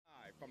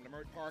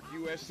Park,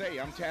 USA.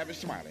 I'm Tavis,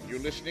 Smiley. You're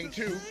listening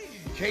to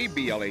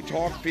KBLA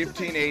Talk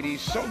 1580.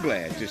 So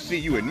glad to see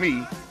you and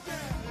me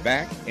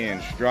back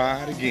in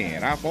stride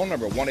again. Our phone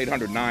number,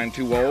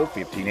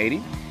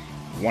 1-800-920-1580.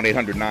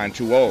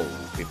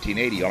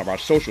 1-800-920-1580. All of our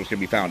socials can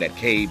be found at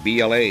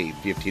KBLA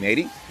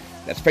 1580.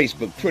 That's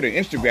Facebook, Twitter,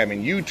 Instagram,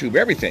 and YouTube.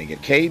 Everything at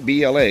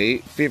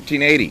KBLA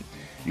 1580.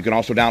 You can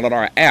also download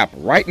our app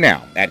right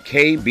now at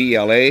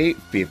KBLA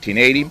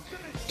 1580.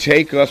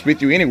 Take us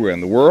with you anywhere in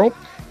the world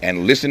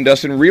and listen to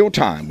us in real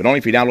time, but only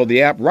if you download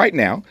the app right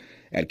now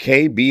at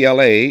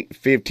KBLA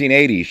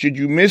 1580. Should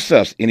you miss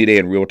us any day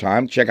in real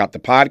time, check out the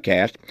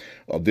podcast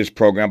of this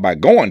program by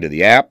going to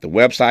the app, the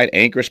website,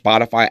 Anchor,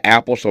 Spotify,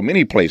 Apple, so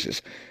many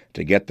places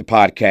to get the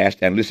podcast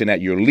and listen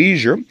at your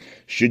leisure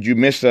should you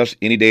miss us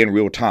any day in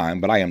real time.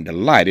 But I am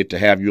delighted to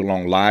have you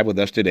along live with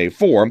us today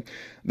for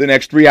the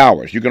next 3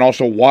 hours. You can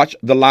also watch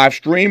the live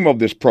stream of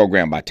this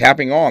program by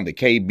tapping on the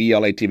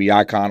KBLA TV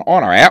icon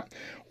on our app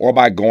or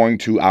by going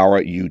to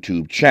our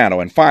YouTube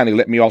channel. And finally,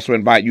 let me also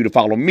invite you to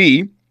follow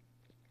me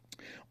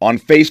on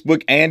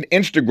Facebook and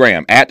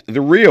Instagram at The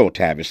Real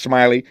Tavis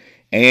Smiley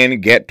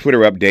and get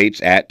Twitter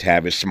updates at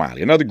Tavis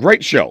Smiley. Another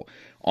great show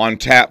on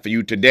tap for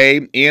you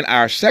today. In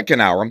our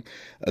second hour,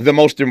 the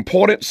most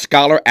important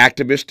scholar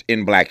activist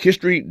in Black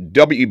history,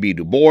 W.E.B.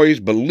 Du Bois,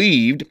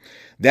 believed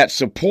that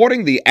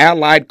supporting the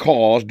Allied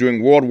cause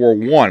during World War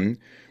I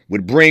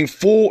would bring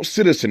full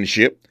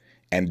citizenship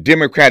and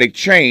democratic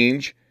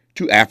change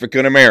to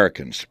African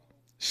Americans.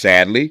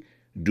 Sadly,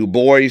 Du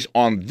Bois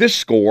on this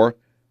score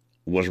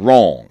was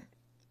wrong,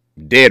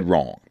 dead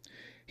wrong.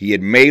 He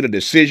had made a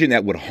decision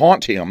that would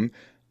haunt him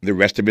the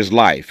rest of his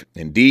life.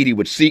 Indeed, he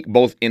would seek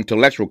both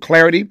intellectual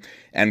clarity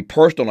and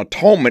personal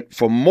atonement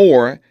for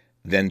more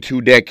than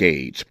 2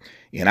 decades.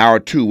 In hour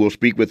 2, we'll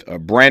speak with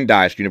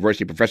Brandeis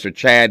University Professor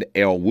Chad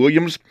L.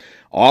 Williams,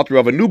 author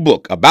of a new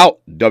book about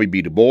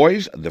W.B. Du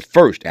Bois, the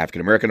first African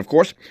American, of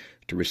course,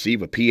 to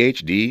receive a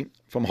Ph.D.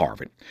 from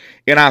Harvard.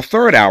 In our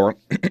third hour,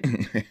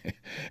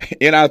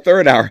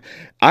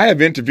 I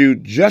have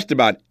interviewed just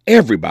about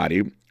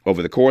everybody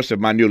over the course of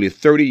my nearly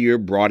 30-year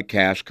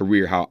broadcast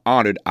career. How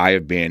honored I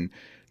have been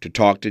to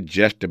talk to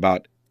just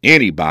about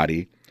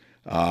anybody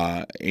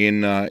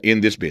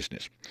in this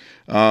business.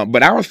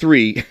 But hour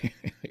 3,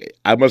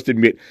 I must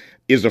admit,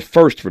 is a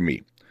first for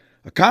me.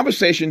 A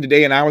conversation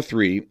today in hour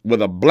 3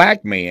 with a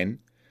black man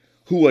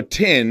who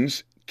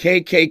attends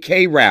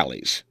KKK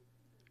rallies,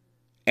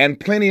 and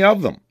plenty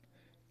of them.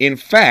 In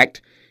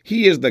fact,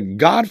 he is the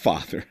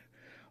godfather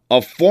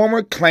of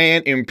former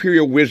Klan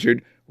Imperial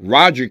Wizard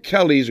Roger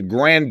Kelly's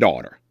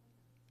granddaughter.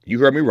 You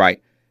heard me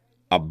right.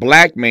 A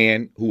black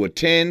man who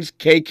attends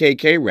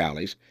KKK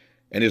rallies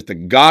and is the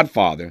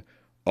godfather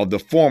of the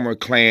former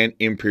Klan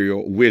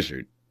Imperial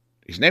Wizard.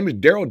 His name is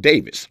Daryl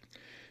Davis.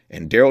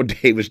 And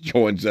Daryl Davis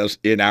joins us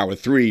in hour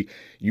 3.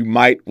 You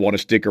might want to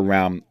stick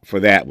around for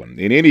that one.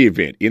 In any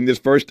event, in this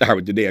first hour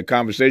today, a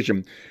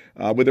conversation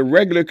with a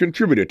regular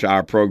contributor to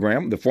our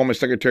program, the former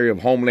Secretary of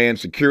Homeland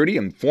Security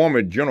and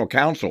former General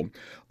Counsel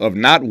of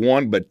not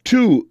one but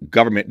 2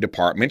 government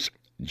departments,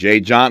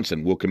 Jeh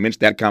Johnson. We'll commence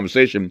that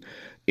conversation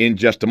in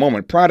just a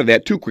moment. Prior to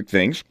that, 2 quick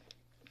things.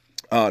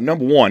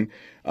 Number one,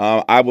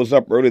 I was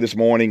up early this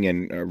morning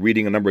and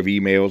reading a number of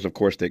emails, of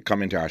course, that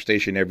come into our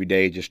station every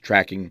day, just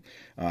tracking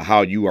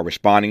how you are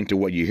responding to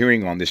what you're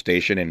hearing on this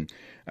station. And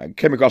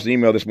came across an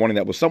email this morning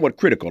that was somewhat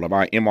critical of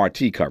our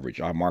MRT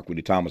coverage, our Mark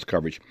Willie Thomas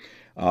coverage.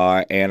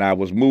 And I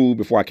was moved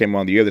before I came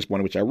on the air this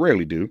morning, which I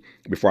rarely do,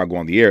 before I go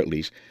on the air at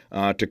least,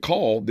 to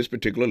call this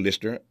particular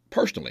listener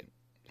personally.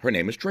 Her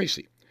name is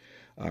Tracy.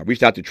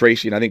 Reached out to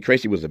Tracy, and I think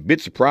Tracy was a bit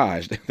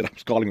surprised that I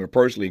was calling her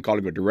personally and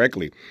calling her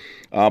directly.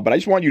 But I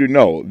just want you to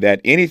know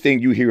that anything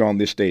you hear on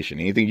this station,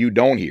 anything you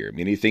don't hear,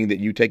 anything that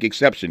you take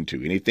exception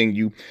to, anything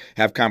you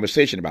have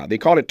conversation about, they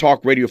call it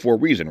talk radio for a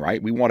reason,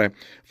 right? We want to,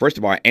 first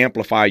of all,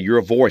 amplify your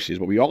voices,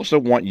 but we also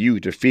want you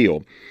to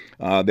feel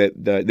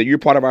that you're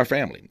part of our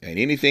family. And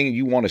anything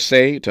you want to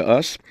say to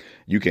us,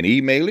 you can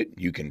email it,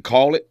 you can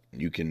call it,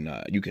 you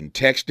can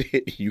text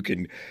it, you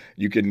can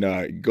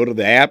go to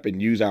the app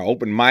and use our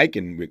open mic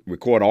and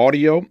record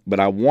audio. But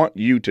I want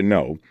you to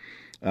know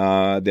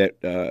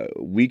that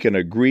we can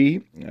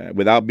agree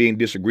without being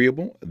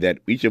disagreeable, that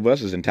each of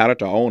us is entitled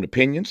to our own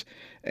opinions.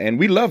 And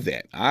we love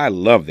that. I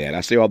love that.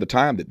 I say all the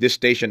time that this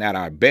station at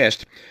our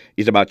best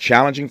is about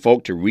challenging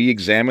folk to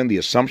re-examine the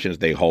assumptions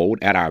they hold.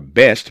 At our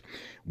best,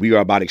 we are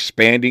about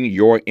expanding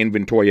your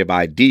inventory of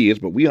ideas,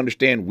 but we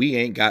understand we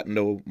ain't got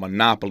no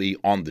monopoly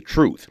on the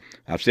truth.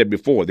 I've said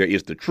before, there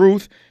is the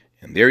truth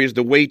and there is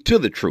the way to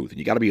the truth. And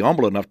you got to be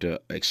humble enough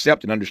to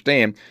accept and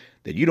understand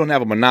that you don't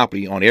have a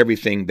monopoly on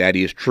everything that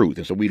is truth.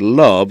 And so we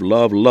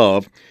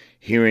love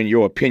hearing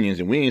your opinions,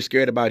 and we ain't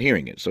scared about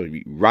hearing it. So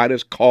you write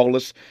us, call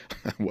us,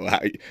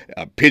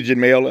 pigeon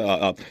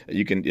mail,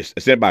 you can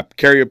send by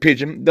carrier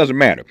pigeon, doesn't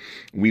matter.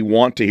 We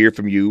want to hear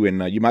from you,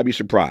 and you might be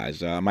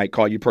surprised. I might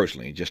call you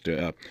personally just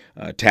to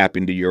tap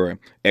into your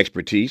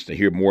expertise, to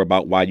hear more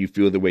about why you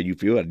feel the way you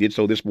feel. I did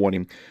so this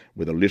morning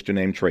with a listener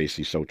named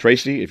Tracy. So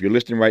Tracy, if you're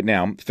listening right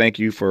now, thank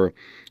you for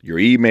your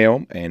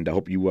email, and I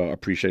hope you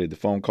appreciated the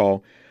phone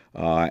call.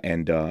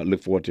 and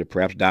look forward to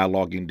perhaps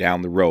dialoguing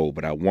down the road.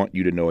 But I want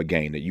you to know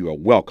again that you are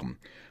welcome.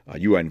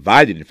 You are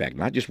invited, in fact,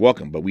 not just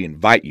welcome, but we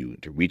invite you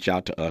to reach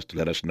out to us to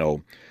let us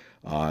know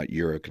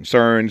your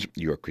concerns,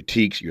 your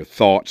critiques, your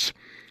thoughts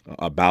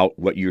about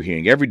what you're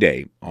hearing every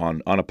day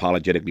on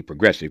Unapologetically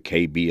Progressive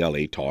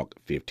KBLA Talk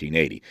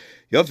 1580.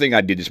 The other thing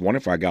I did this morning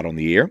before I got on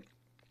the air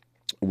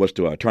was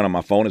to turn on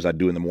my phone, as I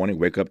do in the morning,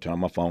 wake up, turn on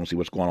my phone, see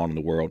what's going on in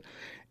the world.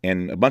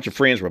 And a bunch of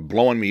friends were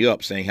blowing me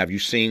up saying, have you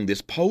seen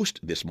this post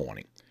this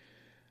morning?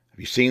 Have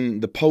you seen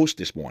the post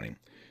this morning?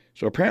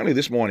 So apparently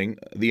this morning,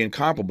 the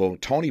incomparable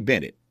Tony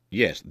Bennett,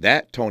 yes,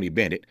 that Tony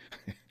Bennett,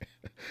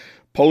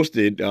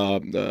 posted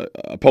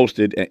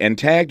and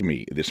tagged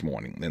me this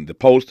morning. And the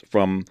post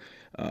from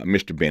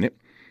Mr. Bennett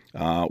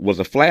was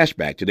a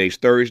flashback. Today's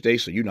Thursday,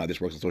 so you know how this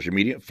works on social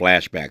media,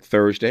 Flashback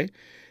Thursday.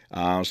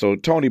 So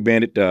Tony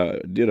Bennett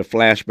did a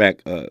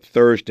flashback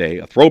Thursday,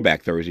 a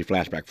throwback Thursday,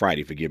 flashback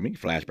Friday, forgive me,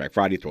 flashback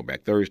Friday,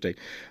 throwback Thursday.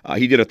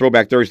 He did a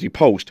throwback Thursday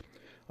post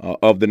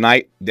of the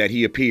night that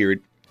he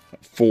appeared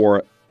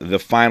for the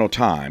final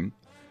time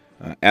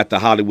at the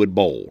Hollywood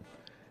Bowl.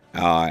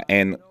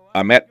 And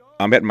I'm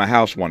at my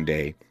house one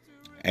day,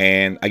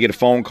 and I get a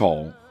phone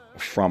call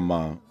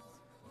from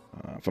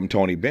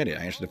Tony Bennett.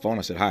 I answered the phone.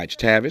 I said, "Hi, it's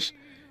Tavis."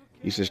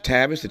 He says,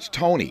 "Tavis, it's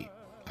Tony."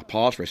 I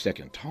paused for a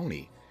second.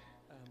 Tony.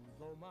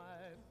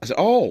 I said,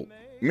 "Oh,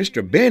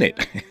 Mr.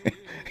 Bennett."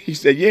 He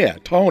said, "Yeah,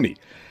 Tony."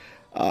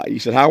 He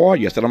said, "How are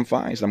you?" I said, "I'm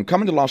fine." He said, "I'm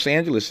coming to Los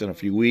Angeles in a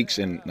few weeks,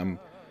 and I'm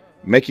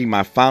making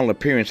my final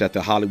appearance at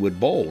the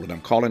Hollywood Bowl, and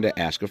I'm calling to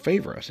ask a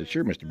favor." I said,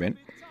 "Sure, Mr. Bennett."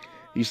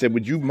 He said,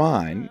 "Would you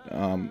mind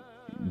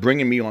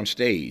bringing me on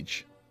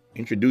stage,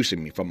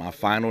 introducing me for my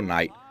final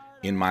night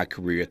in my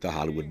career at the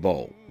Hollywood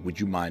Bowl? Would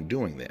you mind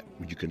doing that?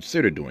 Would you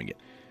consider doing it?"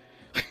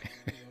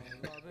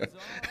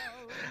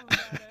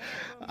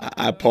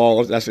 I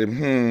paused. I said,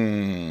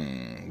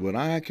 would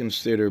I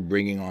consider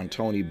bringing on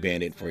Tony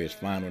Bennett for his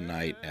final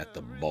night at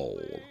the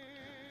Bowl?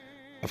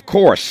 Of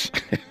course,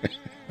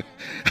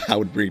 I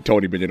would bring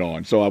Tony Bennett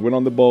on. So I went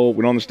on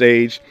the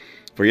stage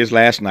for his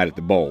last night at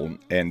the Bowl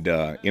and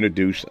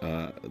introduced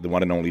the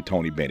one and only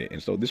Tony Bennett.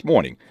 And so this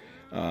morning,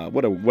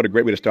 what a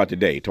great way to start the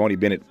day. Tony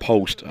Bennett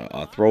post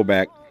a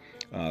throwback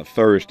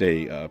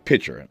Thursday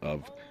picture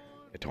of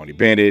Tony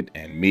Bennett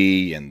and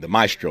me and the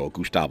maestro,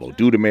 Gustavo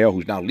Dudamel,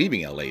 who's now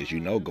leaving L.A., as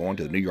you know, going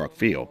to the New York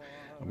field.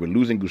 We're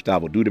losing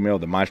Gustavo Dudamel,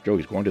 the maestro.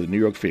 He's going to the New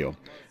York field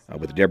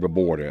with Deborah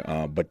Border.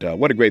 But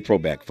what a great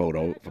throwback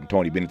photo from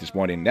Tony Bennett this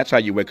morning. That's how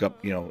you wake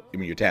up, your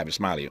Tavis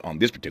Smiley on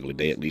this particular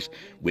day, at least,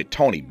 with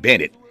Tony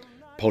Bennett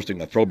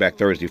posting a throwback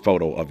Thursday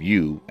photo of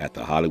you at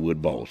the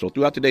Hollywood Bowl. So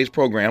throughout today's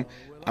program,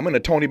 I'm in a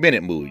Tony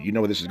Bennett mood. You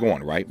know where this is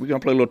going, right? We're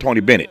going to play a little Tony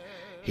Bennett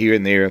here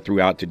and there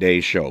throughout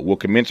today's show. We'll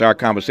commence our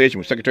conversation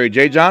with Secretary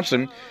Jeh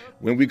Johnson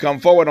when we come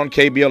forward on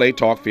KBLA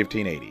Talk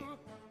 1580.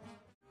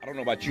 I don't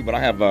know about you, but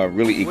I have a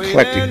really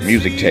eclectic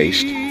music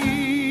taste,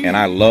 and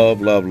I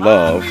love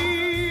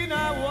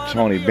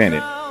Tony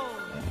Bennett.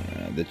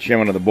 The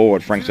chairman of the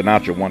board, Frank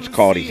Sinatra, once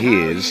called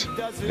his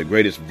the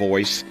greatest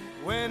voice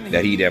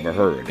that he'd ever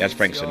heard. That's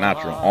Frank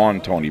Sinatra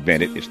on Tony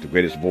Bennett. It's the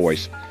greatest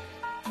voice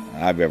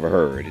I've ever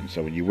heard. And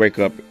so when you wake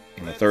up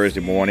on a Thursday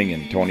morning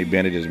and Tony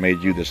Bennett has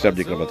made you the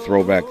subject of a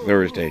throwback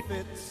Thursday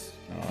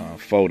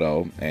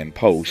photo and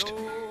post,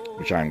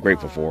 which I'm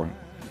grateful for,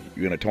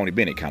 you're in a Tony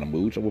Bennett kind of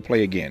mood. So we'll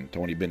play again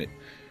Tony Bennett,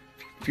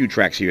 a few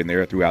tracks here and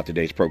there throughout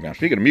today's program.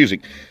 Speaking of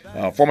music,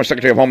 former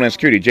Secretary of Homeland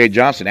Security Jeh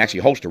Johnson actually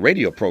hosts a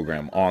radio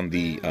program on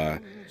the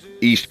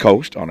East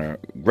Coast on a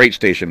great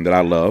station that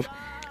I love,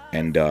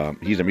 and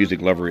he's a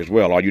music lover as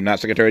well. Are you not,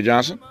 Secretary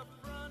Johnson?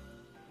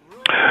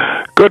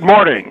 Good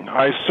morning.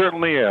 I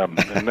certainly am,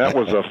 and that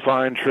was a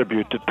fine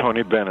tribute to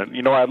Tony Bennett.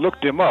 I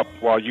looked him up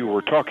while you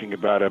were talking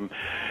about him.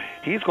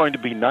 He's going to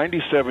be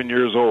 97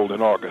 years old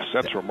in August.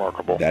 That's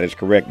remarkable. That is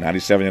correct,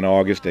 97 in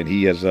August, and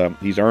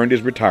he's earned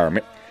his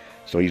retirement,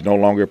 so he's no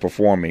longer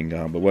performing.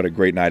 But what a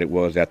great night it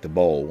was at the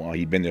Bowl.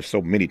 He'd been there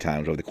so many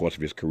times over the course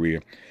of his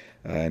career,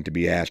 and to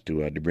be asked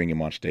to bring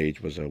him on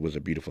stage was a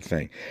beautiful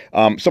thing.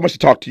 So much to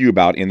talk to you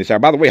about in this hour.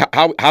 By the way,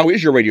 how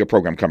is your radio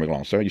program coming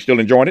along, sir? You still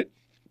enjoying it?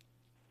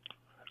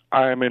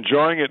 I'm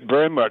enjoying it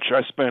very much.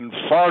 I spend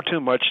far too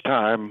much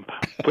time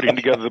putting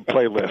together the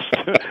playlist.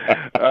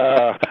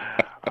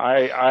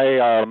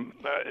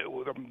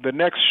 The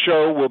next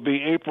show will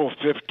be April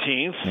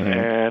 15th,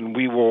 and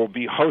we will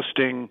be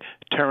hosting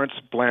Terrence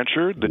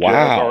Blanchard, the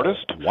jazz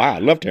artist. Wow, I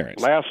love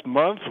Terrence. Last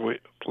month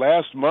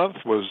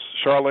was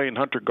Charlene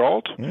Hunter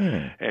Galt,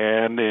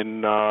 and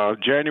in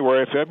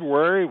January,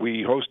 February,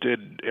 we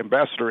hosted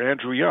Ambassador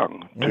Andrew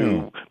Young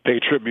to pay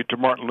tribute to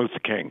Martin Luther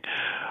King.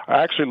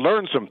 I actually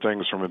learned some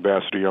things from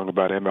Ambassador Young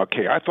about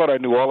MLK. I thought I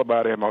knew all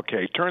about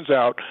MLK. Turns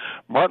out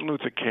Martin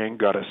Luther King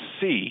got a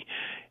C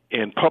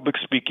in public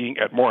speaking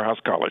at Morehouse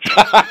College.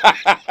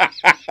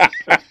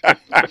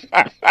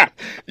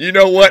 You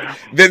know what?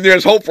 Then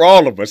there's hope for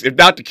all of us. If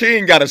Dr.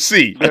 King got a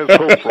C. There's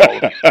hope for all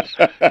of us.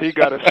 He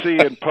got a C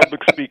in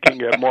public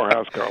speaking at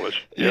Morehouse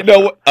College. You Yes,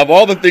 know, sir. of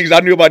all the things I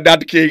knew about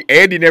Dr. King,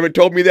 Andy never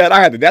told me that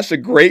either. That's a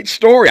great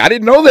story. I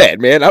didn't know that,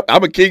 man.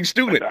 I'm a King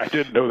student. I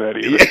didn't know that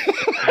either.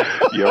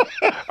 Yep.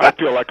 I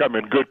feel like I'm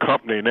in good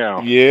company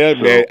now. Yeah,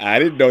 So, man. I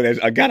didn't know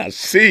that. I got to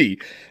see.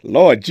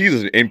 Lord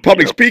Jesus. In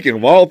public Yep. speaking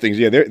of all things,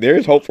 yeah, there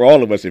is hope for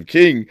all of us if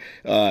King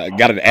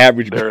got an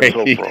average There is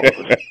grade. hope for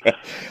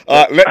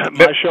all of us.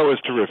 My show is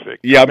terrific.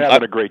 Yeah, I'm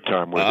having a great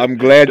time with it. I'm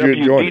glad you're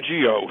enjoying it.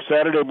 WBGO,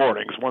 Saturday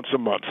mornings, once a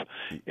month,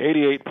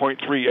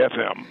 88.3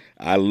 FM.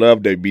 I love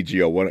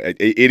WBGO.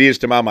 It is,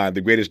 to my mind,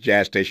 the greatest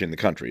jazz station in the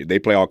country. They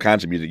play all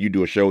kinds of music. You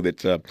do a show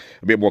that's a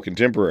bit more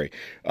contemporary.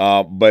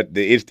 But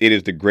it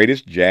is the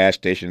greatest jazz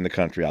station in the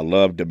country. I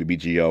love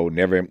WBGO.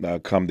 Never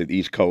come to the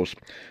East Coast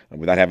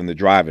without having to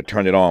drive to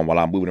turn it on while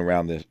I'm moving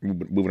around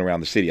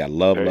the city. I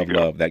love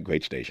that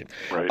great station.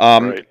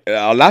 Right.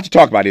 A lot to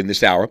talk about in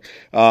this hour.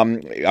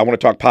 I want to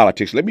talk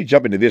politics. Let me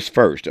jump into this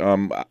first.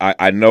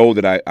 I know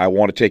that I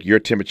want to take your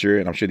temperature,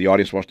 and I'm sure the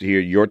audience wants to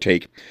hear your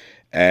take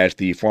as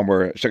the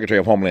former Secretary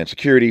of Homeland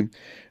Security,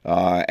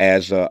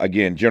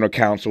 again, General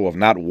Counsel of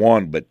not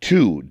one but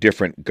two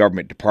different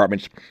government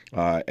departments.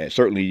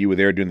 Certainly you were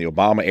there during the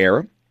Obama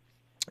era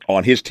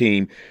on his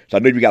team. So I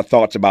know you got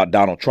thoughts about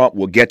Donald Trump.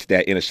 We'll get to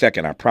that in a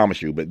second, I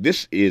promise you. But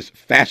this is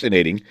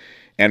fascinating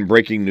and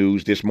breaking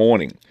news this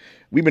morning.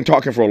 We've been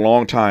talking for a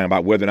long time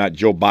about whether or not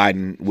Joe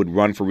Biden would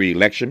run for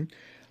re-election.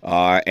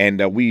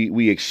 And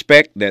we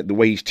expect that the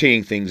way he's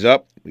teeing things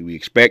up, we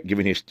expect,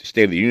 given his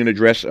State of the Union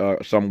address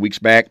some weeks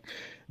back,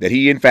 that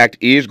he, in fact,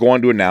 is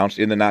going to announce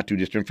in the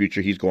not-too-distant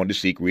future he's going to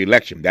seek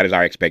re-election. That is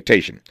our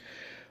expectation.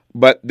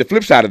 But the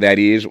flip side of that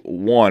is,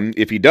 one,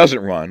 if he doesn't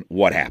run,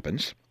 what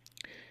happens?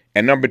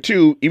 And number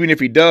two, even if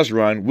he does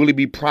run, will he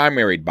be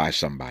primaried by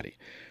somebody?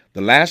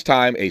 The last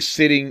time a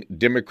sitting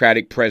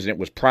Democratic president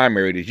was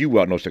primaried, as you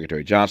well know,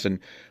 Secretary Johnson,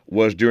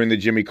 was during the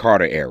Jimmy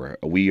Carter era.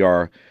 We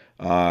are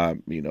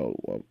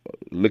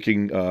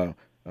looking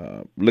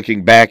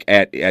back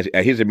at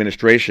his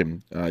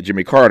administration,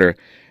 Jimmy Carter,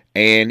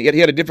 and he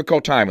had a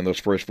difficult time in those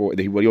first four.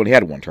 He only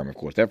had one term, of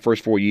course. That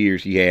first 4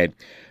 years he had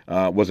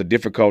was a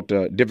difficult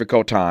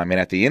time. And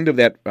at the end of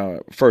that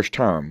first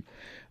term,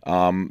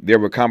 there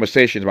were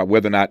conversations about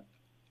whether or not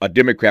a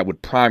Democrat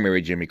would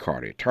primary Jimmy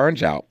Carter. It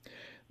turns out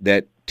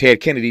that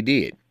Ted Kennedy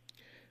did.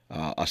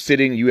 A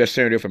sitting U.S.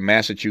 Senator from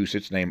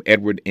Massachusetts named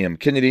Edward M.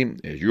 Kennedy,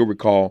 as you'll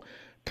recall,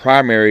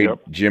 primaried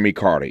Jimmy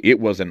Carter. It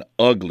was an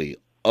ugly,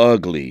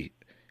 ugly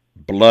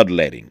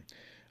bloodletting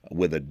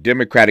with a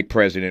Democratic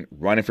president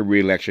running for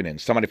re-election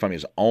and somebody from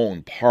his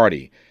own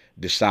party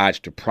decides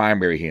to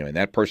primary him. And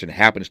that person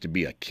happens to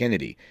be a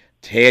Kennedy,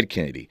 Ted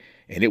Kennedy.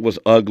 And it was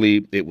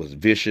ugly. It was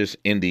vicious.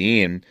 In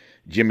the end,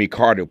 Jimmy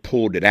Carter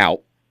pulled it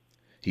out.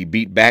 He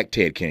beat back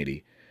Ted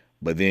Kennedy.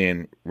 But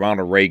then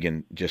Ronald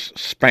Reagan just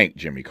spanked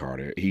Jimmy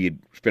Carter. He had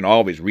spent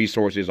all of his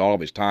resources, all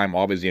of his time,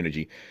 all of his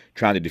energy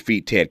trying to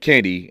defeat Ted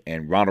Kennedy,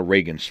 and Ronald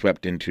Reagan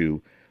swept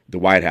into the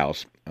White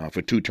House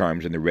for 2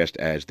 terms, and the rest,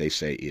 as they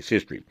say, is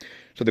history.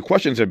 So the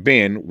questions have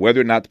been whether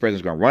or not the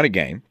president's going to run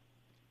again.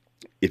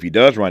 If he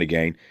does run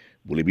again,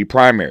 will he be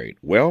primaried?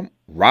 Well,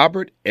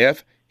 Robert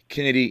F.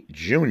 Kennedy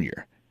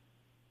Jr.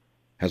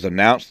 has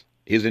announced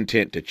his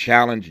intent to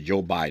challenge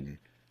Joe Biden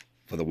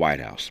for the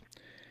White House.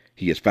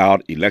 He has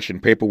filed election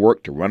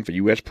paperwork to run for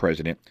U.S.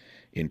 president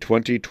in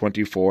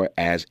 2024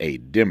 as a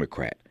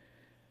Democrat.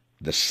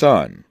 The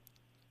son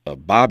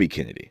of Bobby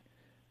Kennedy,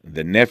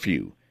 the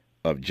nephew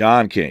of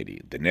John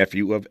Kennedy, the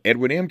nephew of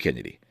Edward M.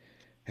 Kennedy,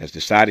 has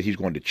decided he's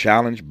going to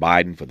challenge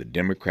Biden for the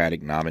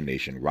Democratic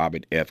nomination,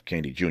 Robert F.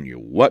 Kennedy Jr.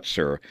 What,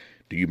 sir,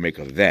 do you make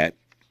of that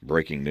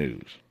breaking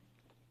news?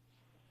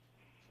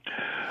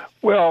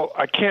 Well,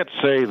 I can't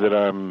say that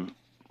I'm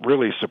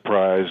really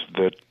surprised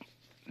that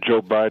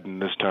Joe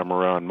Biden this time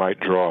around might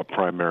draw a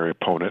primary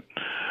opponent.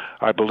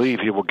 I believe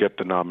he will get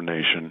the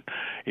nomination.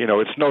 You know,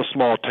 it's no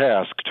small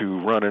task to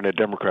run in a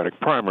Democratic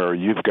primary.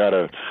 You've got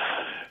to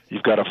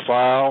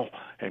file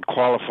and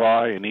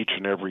qualify in each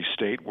and every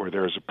state where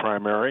there's a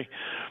primary,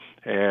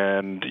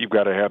 and you've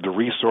got to have the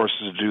resources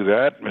to do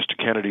that. Mr.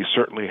 Kennedy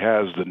certainly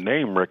has the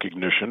name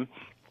recognition,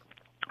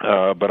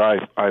 but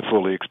I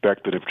fully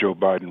expect that if Joe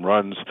Biden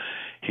runs,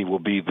 he will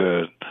be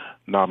the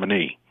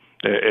nominee.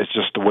 It's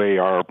just the way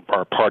our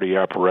party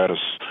apparatus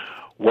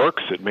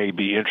works. It may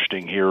be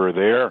interesting here or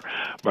there,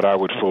 but I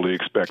would fully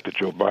expect that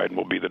Joe Biden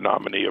will be the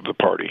nominee of the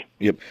party.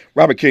 Yep.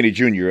 Robert Kennedy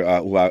Jr.,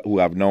 who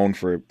I've known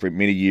for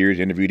many years,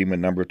 interviewed him a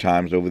number of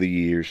times over the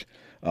years,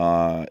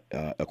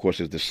 of course,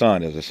 is the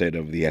son, as I said,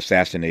 of the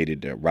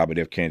assassinated Robert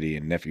F. Kennedy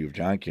and nephew of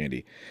John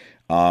Kennedy.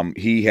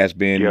 He has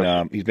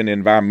been he's been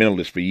an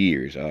environmentalist for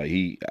years.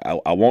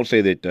 I won't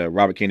say that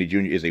Robert Kennedy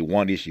Jr. is a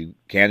one-issue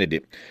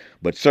candidate,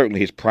 but certainly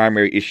his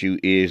primary issue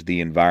is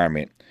the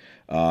environment.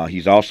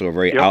 He's also a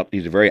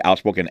very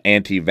outspoken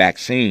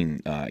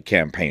anti-vaccine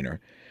campaigner.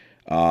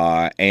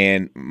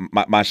 And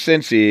my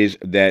sense is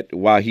that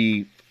while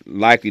he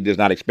likely does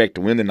not expect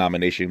to win the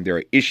nomination, there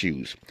are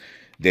issues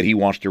that he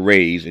wants to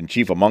raise, and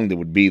chief among them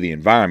would be the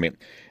environment.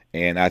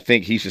 And I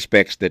think he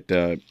suspects that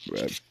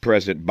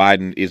President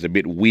Biden is a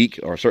bit weak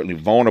or certainly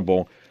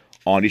vulnerable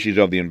on issues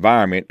of the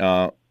environment.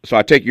 So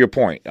I take your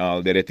point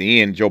that at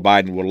the end, Joe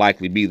Biden will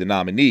likely be the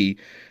nominee.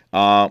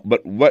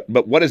 But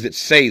what does it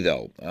say,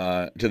 though,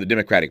 to the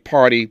Democratic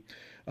Party?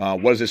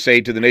 What does it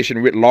say to the nation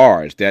writ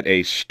large that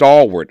a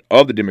stalwart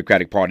of the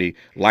Democratic Party,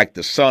 like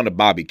the son of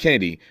Bobby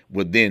Kennedy,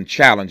 would then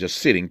challenge a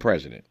sitting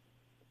president?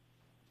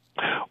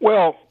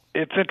 Well,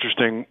 it's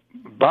interesting.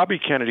 Bobby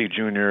Kennedy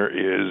Jr.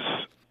 is,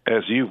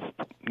 as you've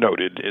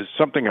noted, is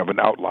something of an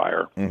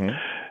outlier. Mm-hmm.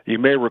 You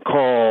may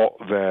recall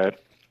that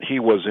he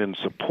was in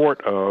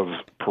support of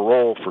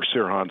parole for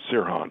Sirhan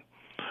Sirhan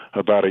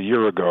about a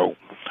year ago.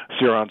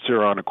 Sirhan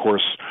Sirhan, of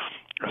course,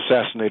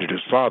 assassinated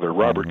his father,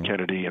 Robert mm-hmm.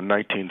 Kennedy, in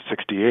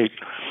 1968.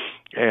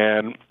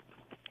 And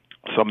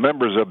some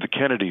members of the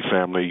Kennedy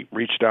family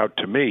reached out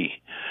to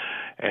me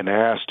and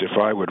asked if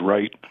I would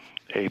write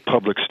a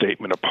public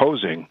statement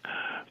opposing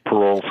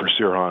parole for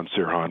Sirhan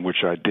Sirhan,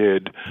 which I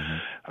did.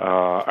 Mm-hmm.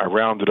 I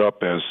rounded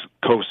up as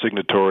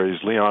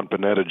co-signatories Leon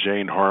Panetta,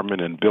 Jane Harmon,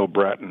 and Bill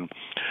Bratton.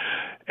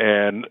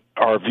 And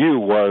our view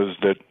was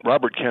that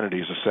Robert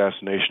Kennedy's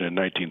assassination in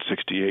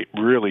 1968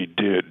 really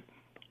did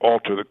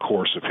alter the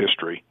course of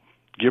history,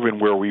 given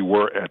where we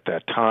were at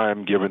that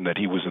time, given that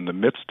he was in the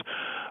midst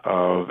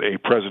of a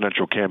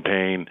presidential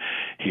campaign.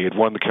 He had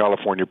won the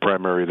California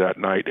primary that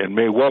night and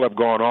may well have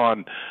gone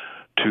on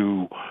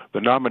to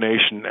the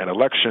nomination and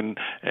election,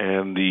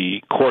 and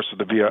the course of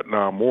the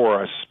Vietnam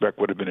War, I suspect,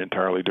 would have been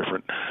entirely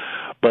different.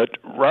 But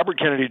Robert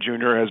Kennedy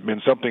Jr. has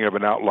been something of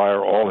an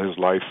outlier all his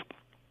life.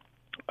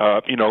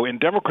 In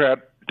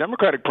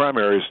Democratic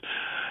primaries,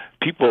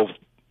 people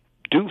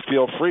do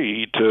feel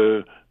free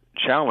to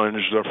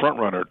challenge the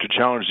frontrunner, to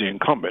challenge the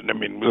incumbent. I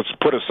mean, let's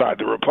put aside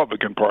the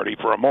Republican Party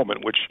for a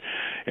moment, which,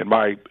 in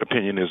my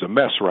opinion, is a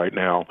mess right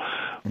now.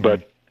 Mm-hmm.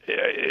 But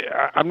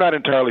I'm not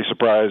entirely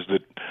surprised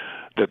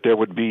that there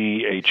would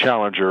be a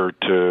challenger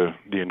to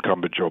the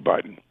incumbent Joe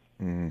Biden.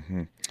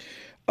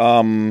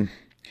 Mm-hmm.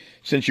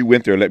 Since you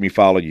went there, let me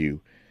follow you.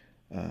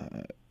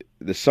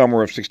 The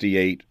summer of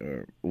 '68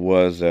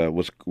 was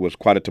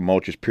quite a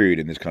tumultuous period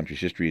in this country's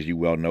history, as you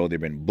well know. There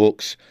have been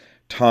books,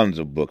 tons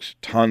of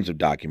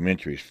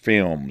documentaries,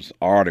 films,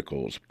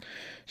 articles.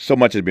 So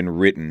much has been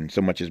written,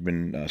 so much has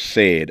been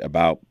said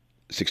about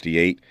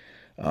 '68,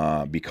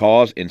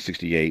 because in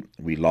 '68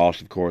 we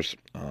lost, of course,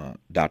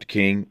 Dr.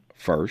 King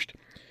first.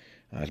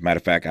 As a matter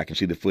of fact, I can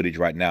see the footage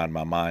right now in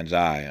my mind's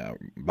eye.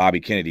 Bobby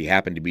Kennedy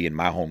happened to be in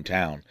my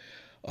hometown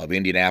of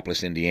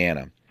Indianapolis,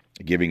 Indiana,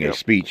 giving a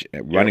speech,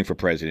 running for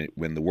president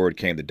when the word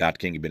came that Dr.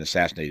 King had been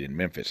assassinated in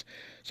Memphis.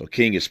 So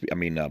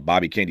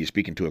Bobby Kennedy is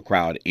speaking to a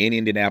crowd in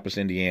Indianapolis,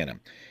 Indiana,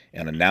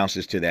 and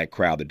announces to that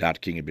crowd that Dr.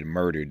 King had been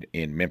murdered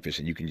in Memphis.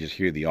 And you can just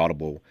hear the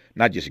audible,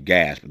 not just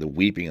gasp, but the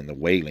weeping and the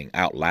wailing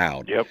out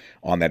loud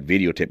on that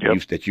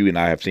videotape that you and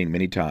I have seen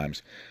many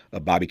times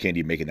of Bobby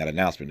Kennedy making that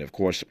announcement. Of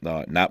course,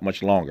 not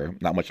much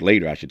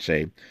later, I should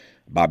say,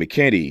 Bobby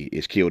Kennedy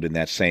is killed in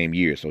that same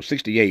year. So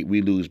 '68,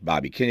 we lose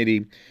Bobby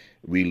Kennedy.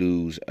 We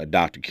lose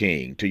Dr.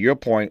 King. To your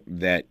point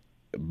that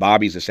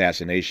Bobby's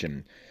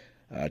assassination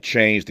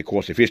changed the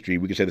course of history,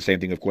 we can say the same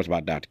thing, of course,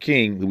 about Dr.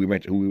 King, who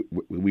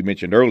we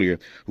mentioned earlier,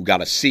 who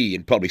got a C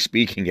in public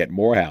speaking at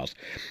Morehouse.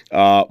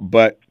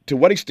 But to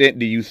what extent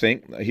do you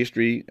think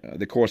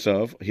the course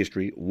of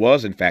history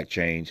was in fact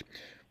changed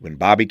when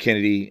Bobby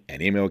Kennedy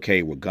and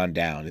MLK were gunned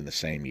down in the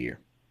same year?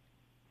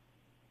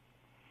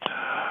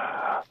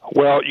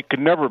 Well, you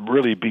can never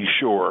really be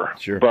sure.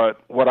 But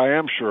what I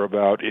am sure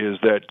about is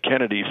that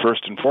Kennedy,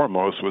 first and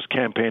foremost, was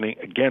campaigning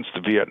against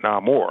the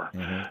Vietnam War.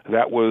 Mm-hmm.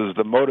 That was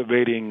the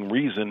motivating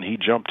reason he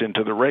jumped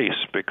into the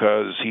race,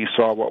 because he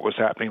saw what was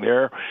happening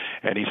there,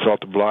 and he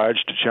felt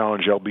obliged to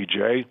challenge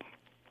LBJ.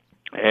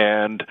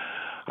 And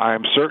I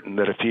am certain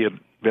that if he had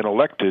been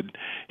elected,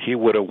 he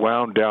would have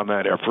wound down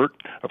that effort.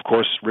 Of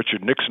course,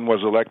 Richard Nixon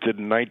was elected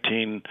in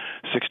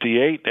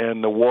 1968,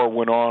 and the war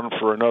went on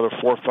for another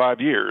 4 or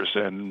 5 years,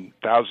 and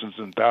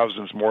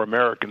thousands more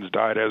Americans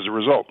died as a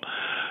result.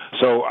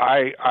 So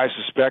I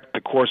suspect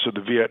the course of the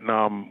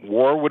Vietnam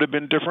War would have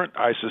been different.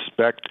 I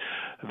suspect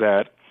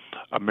that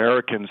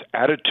Americans'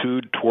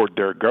 attitude toward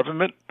their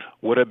government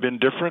would have been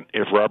different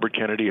if Robert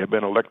Kennedy had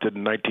been elected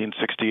in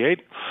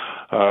 1968.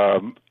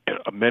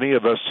 Many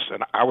of us,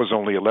 and I was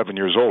only 11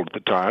 years old at the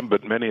time,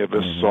 but many of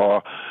us saw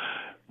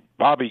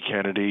Bobby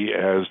Kennedy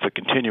as the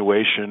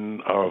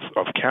continuation of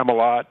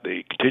Camelot,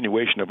 the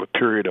continuation of a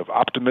period of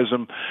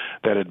optimism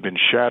that had been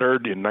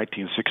shattered in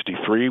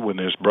 1963 when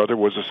his brother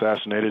was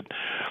assassinated.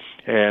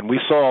 And we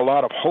saw a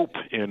lot of hope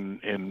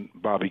in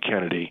Bobby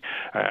Kennedy.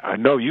 I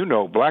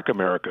know Black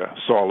America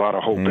saw a lot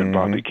of hope in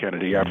Bobby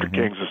Kennedy after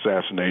King's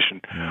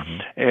assassination.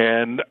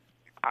 And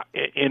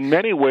in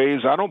many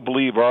ways, I don't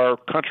believe our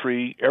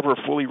country ever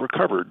fully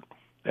recovered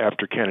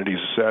after Kennedy's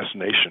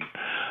assassination.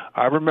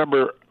 I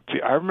remember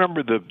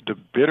the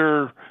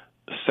bitter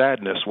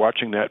sadness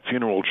watching that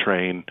funeral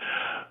train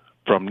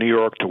from New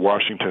York to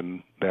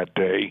Washington that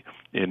day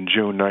in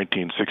June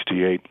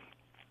 1968,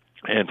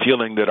 and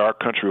feeling that our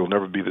country will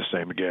never be the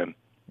same again.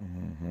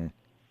 Mm-hmm.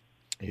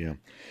 Yeah.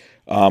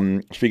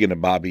 Speaking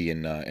of Bobby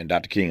and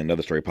Dr. King,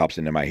 another story pops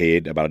into my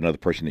head about another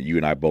person that you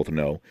and I both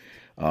know,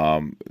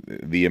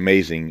 the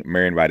amazing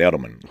Marion Wright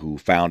Edelman, who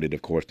founded,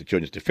 of course, the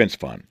Children's Defense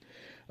Fund.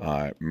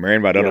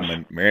 Marion Wright Yes.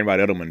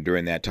 Edelman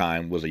during that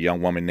time was a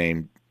young woman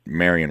named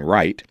Marion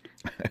Wright,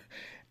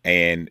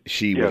 and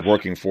she was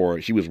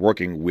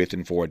working with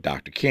and for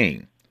Dr.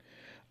 King.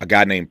 A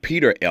guy named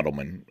Peter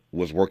Edelman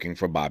was working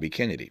for Bobby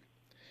Kennedy.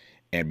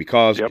 And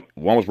because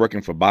one was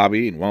working for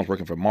Bobby and one was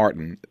working for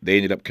Martin, they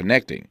ended up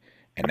connecting.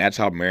 And that's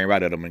how Marion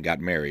Wright Edelman got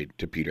married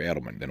to Peter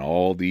Edelman. Then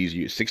all these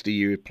years, 60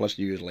 years plus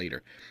years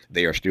later,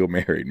 they are still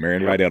married.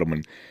 Marion Wright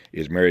Edelman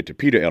is married to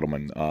Peter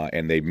Edelman,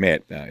 and they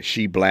met.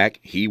 She black,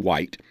 he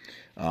white,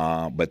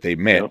 but they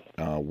met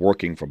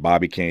working for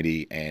Bobby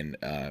Kennedy and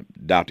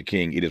Dr.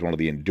 King. It is one of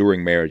the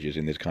enduring marriages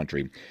in this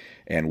country.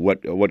 And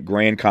what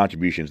grand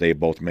contributions they have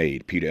both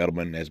made. Peter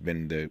Edelman has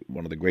been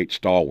one of the great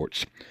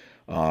stalwarts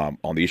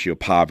on the issue of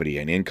poverty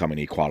and income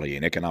inequality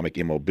and economic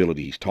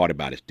immobility. He's taught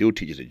about it, still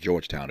teaches at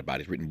Georgetown about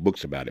it. He's written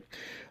books about it.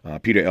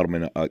 Peter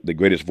Edelman, the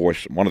greatest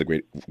voice, one of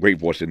the great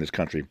voices in this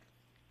country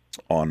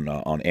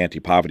on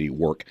anti-poverty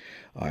work.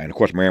 And of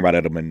course, Marion Wright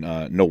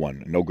Edelman,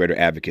 no greater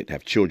advocate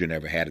have children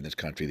ever had in this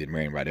country than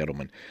Marion Wright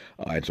Edelman.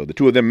 And so the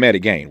two of them met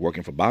again,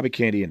 working for Bobby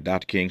Kennedy and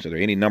Dr. King. So there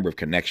are any number of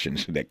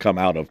connections that come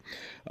out of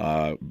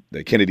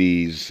the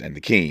Kennedys and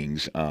the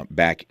Kings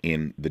back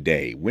in the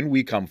day. When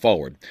we come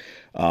forward,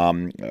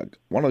 one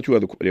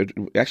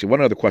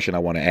other question I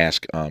want to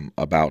ask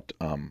about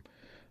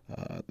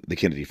the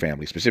Kennedy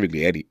family,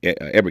 specifically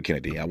Edward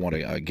Kennedy. I want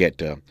to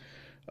get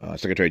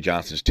Secretary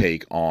Johnson's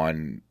take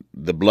on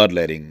the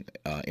bloodletting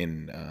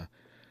in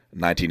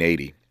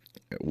 1980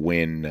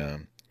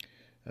 when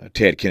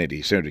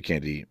Senator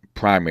Kennedy,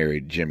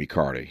 primaried Jimmy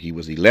Carter. He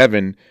was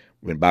 11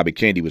 when Bobby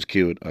Kennedy was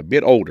killed, a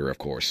bit older, of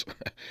course,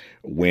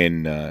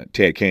 when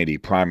Ted Kennedy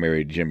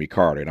primaried Jimmy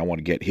Carter. And I want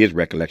to get his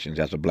recollections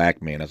as a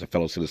black man, as a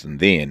fellow citizen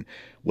then,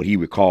 what he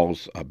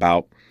recalls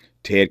about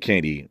Ted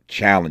Kennedy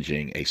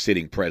challenging a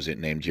sitting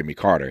president named Jimmy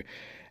Carter,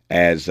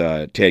 as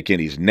Ted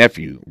Kennedy's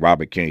nephew,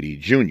 Robert Kennedy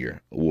Jr.,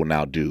 will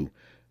now do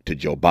to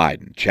Joe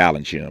Biden,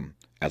 challenge him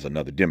as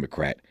another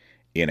Democrat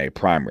in a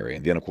primary.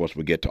 And then, of course,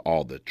 we'll get to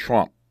all the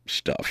Trump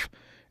stuff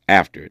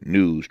after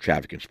news,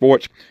 traffic, and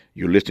sports.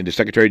 You're listening to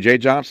Secretary Jeh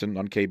Johnson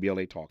on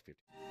KBLA Talk 50.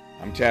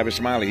 I'm Tavis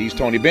Smiley. He's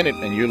Tony Bennett,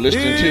 and you're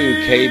listening to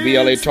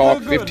KBLA Talk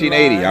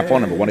 1580. Our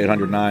phone number,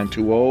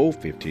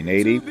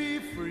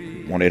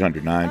 1-800-920-1580.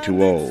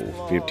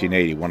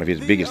 1-800-920-1580. One of his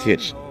biggest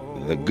hits,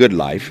 The Good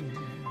Life.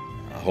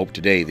 I hope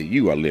today that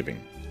you are living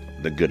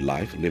the good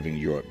life, living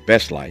your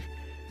best life.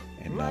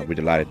 And we're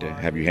delighted to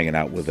have you hanging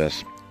out with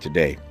us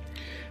today.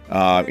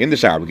 In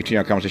this hour, we continue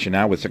our conversation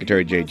now with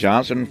Secretary Jeh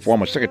Johnson,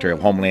 former Secretary of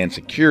Homeland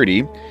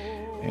Security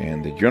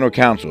and the General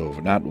Counsel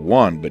of not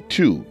one but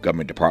two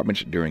government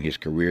departments during his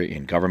career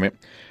in government.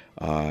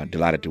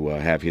 Delighted to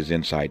have his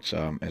insights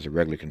as a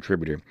regular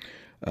contributor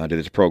to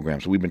this program.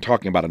 So we've been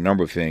talking about a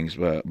number of things,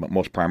 but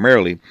most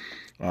primarily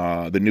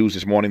the news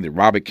this morning that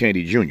Robert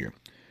Kennedy Jr.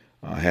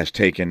 Has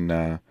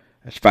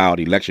filed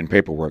election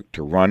paperwork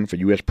to run for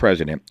U.S.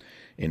 president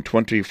in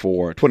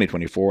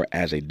 2024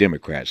 as a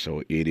Democrat.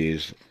 So it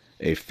is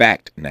a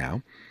fact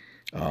now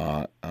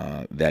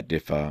that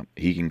if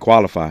he can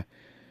qualify,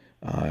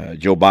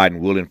 Joe Biden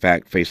will in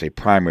fact face a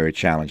primary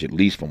challenge, at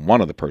least from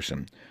one other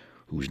person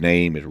whose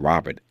name is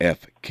Robert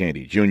F.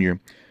 Kennedy Jr.,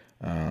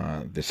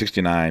 the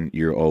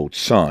 69-year-old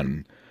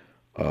son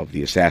of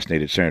the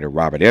assassinated Senator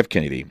Robert F.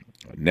 Kennedy,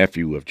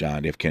 nephew of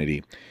John F.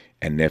 Kennedy,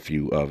 and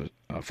nephew of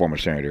former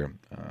Senator,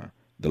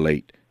 the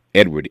late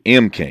Edward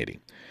M. Kennedy.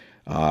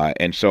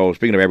 And so,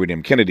 speaking of Edward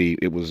M. Kennedy,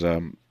 it was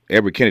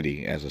Edward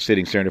Kennedy, as a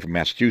sitting senator from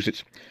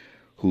Massachusetts,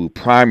 who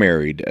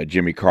primaried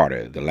Jimmy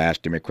Carter, the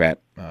last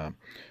Democrat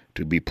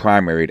to be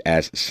primaried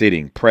as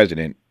sitting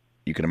president.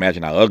 You can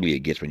imagine how ugly it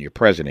gets when you're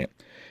president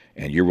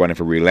and you're running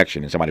for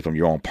re-election and somebody from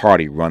your own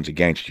party runs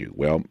against you.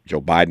 Well,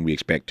 Joe Biden, we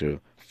expect to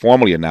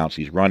formally announce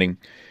he's running,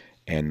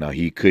 and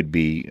he could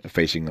be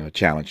facing a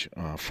challenge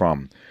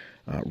from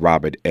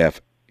Robert F.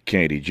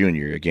 Kennedy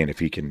Jr., again, if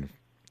he can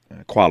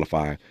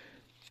qualify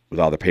with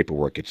all the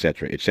paperwork, et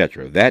cetera, et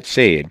cetera. That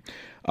said,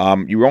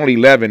 you were only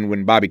 11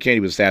 when Bobby Kennedy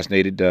was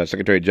assassinated.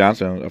 Secretary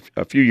Johnson,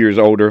 a few years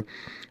older,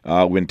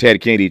 when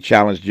Ted Kennedy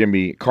challenged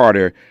Jimmy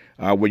Carter.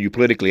 Were you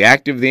politically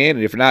active then?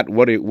 And if not,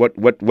 what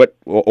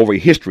over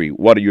history,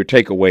 what are your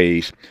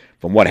takeaways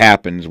from what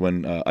happens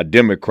when a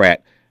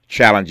Democrat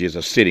challenges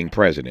a sitting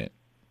president?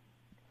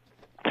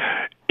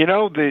 You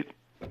know, the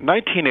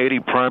 1980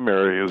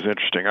 primary was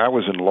interesting. I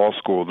was in law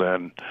school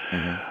then.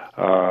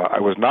 Mm-hmm. I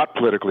was not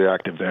politically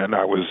active then.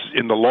 I was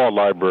in the law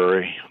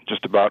library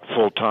just about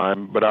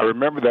full-time, but I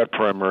remember that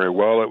primary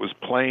well. It was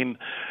plain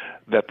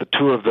that the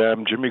two of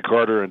them, Jimmy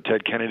Carter and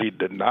Ted Kennedy,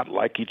 did not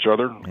like each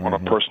other on a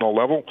personal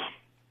level.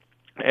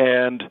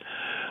 And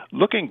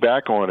looking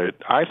back on it,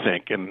 I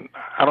think, and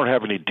I don't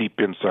have any deep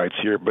insights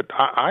here, but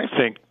I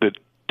think that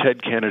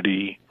Ted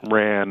Kennedy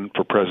ran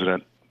for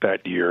president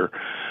that year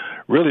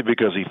really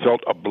because he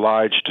felt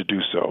obliged to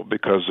do so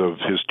because of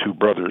his two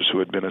brothers who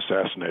had been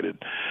assassinated.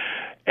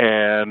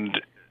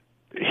 And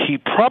he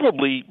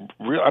probably,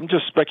 I'm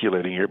just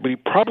speculating here, but he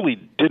probably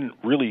didn't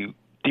really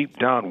deep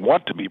down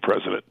want to be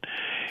president.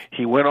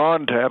 He went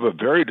on to have a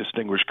very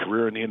distinguished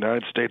career in the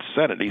United States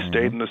Senate. He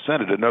stayed in the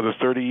Senate another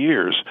 30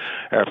 years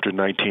after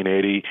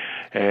 1980,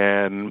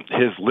 and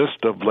his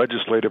list of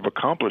legislative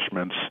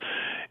accomplishments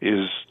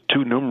is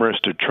too numerous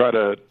to try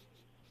to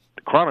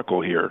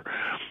chronicle here.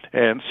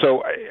 And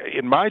so,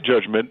 in my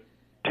judgment,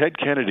 Ted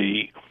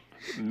Kennedy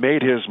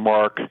made his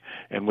mark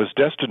and was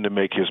destined to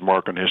make his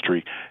mark on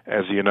history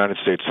as a United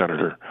States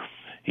Senator.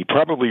 He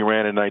probably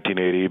ran in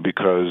 1980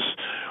 because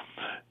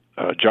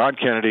John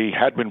Kennedy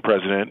had been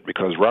president,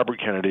 because Robert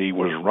Kennedy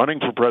was running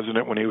for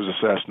president when he was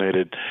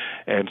assassinated,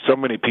 and so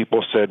many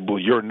people said, well,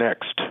 you're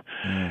next.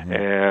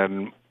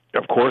 And,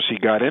 of course, he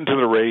got into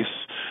the race,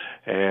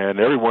 and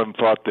everyone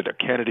thought that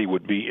Kennedy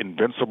would be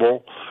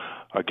invincible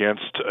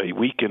against a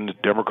weakened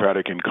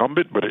Democratic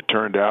incumbent, but it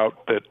turned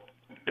out that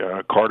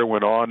Carter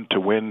went on to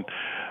win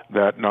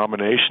that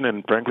nomination,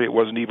 and frankly, it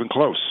wasn't even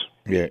close.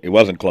 Yeah, it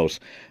wasn't close,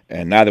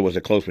 and neither was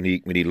it close when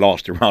he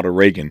lost to Ronald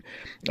Reagan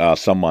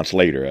some months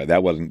later.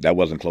 That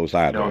wasn't close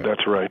either. No,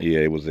 that's right. Yeah,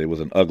 it was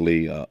an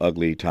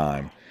ugly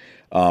time.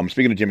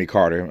 Speaking of Jimmy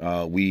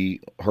Carter, we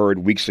heard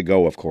weeks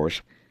ago, of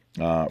course,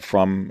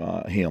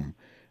 from him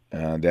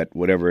that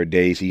whatever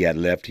days he had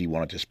left, he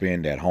wanted to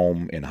spend at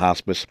home in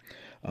hospice,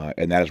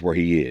 and that is where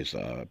he is.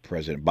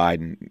 President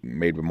Biden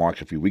made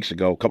remarks a couple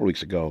of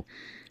weeks ago,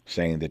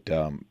 saying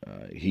that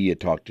he had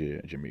talked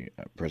to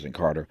President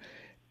Carter,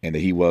 and that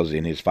he was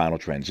in his final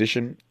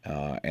transition,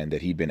 and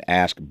that he'd been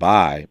asked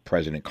by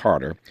President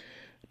Carter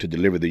to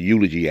deliver the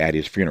eulogy at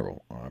his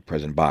funeral.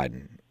 President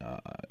Biden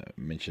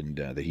mentioned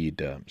that he'd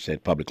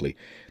said publicly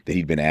that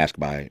he'd been asked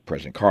by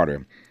President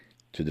Carter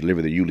to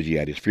deliver the eulogy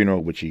at his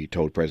funeral, which he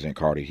told President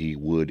Carter he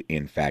would,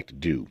 in fact,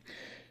 do.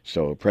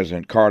 So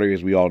President Carter,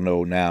 as we all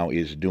know now,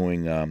 is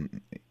doing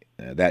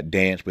that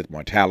dance with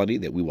mortality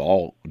that we will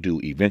all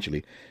do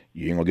eventually.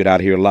 You ain't going to get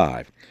out of here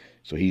alive.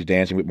 So he's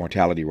dancing with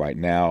mortality right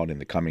now, and in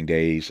the coming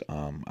days,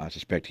 I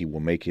suspect he will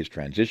make his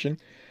transition.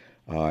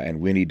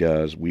 And when he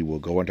does, we will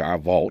go into our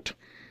vault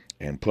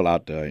and pull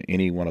out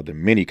any one of the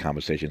many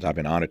conversations I've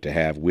been honored to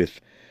have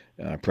with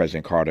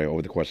President Carter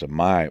over the course of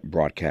my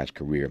broadcast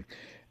career.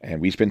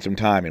 And we spent some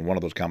time in one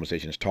of those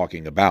conversations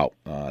talking about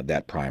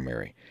that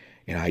primary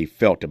and how he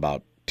felt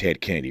about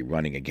Ted Kennedy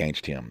running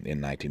against him in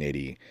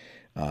 1980.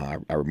 I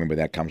remember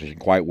that conversation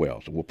quite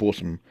well. So we'll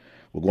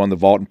go in the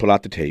vault and pull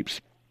out the tapes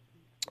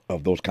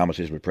of those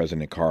conversations with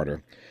President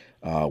Carter.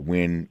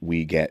 When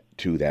we get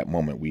to that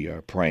moment, we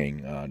are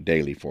praying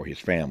daily for his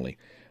family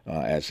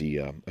as he,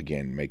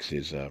 again, makes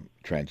his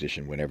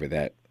transition, whenever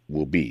that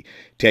will be.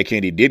 Ted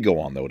Kennedy did go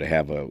on, though, to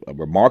have a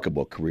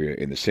remarkable career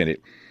in the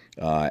Senate,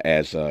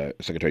 as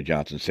Secretary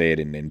Johnson said,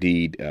 and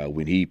indeed,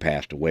 when he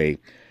passed away,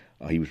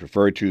 he was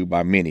referred to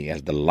by many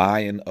as the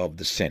Lion of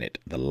the Senate,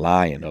 the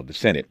Lion of the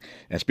Senate.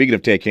 And speaking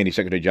of Ted Kennedy,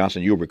 Secretary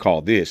Johnson, you'll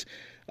recall this.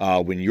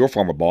 When your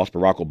former boss,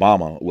 Barack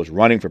Obama, was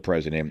running for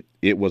president,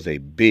 it was a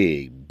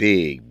big,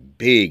 big,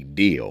 big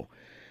deal.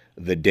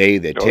 The day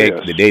that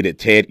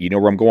Ted, you know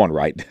where I'm going,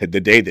 right? The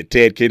day that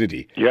Ted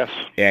Kennedy, yes,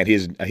 and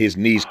his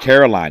niece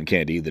Caroline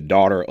Kennedy, the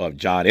daughter of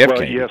John F.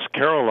 Kennedy. Yes,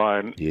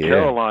 Caroline. Yeah.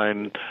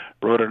 Caroline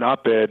wrote an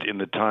op-ed in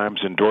the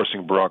Times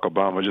endorsing Barack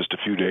Obama just a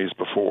few days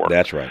before.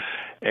 That's right.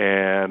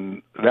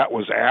 And that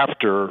was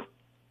after,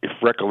 if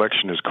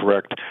recollection is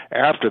correct,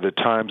 after the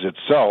Times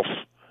itself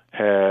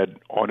had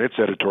on its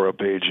editorial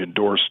page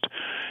endorsed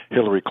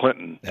Hillary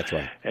Clinton. That's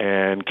right.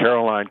 And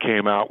Caroline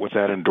came out with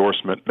that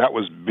endorsement. That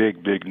was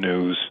big, big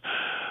news.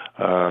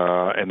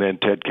 And then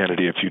Ted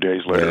Kennedy a few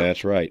days later. Yeah,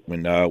 that's right.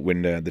 When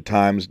the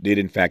Times did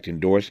in fact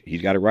endorse,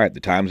 he's got it right. The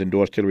Times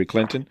endorsed Hillary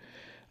Clinton,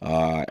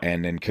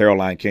 and then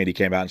Caroline Kennedy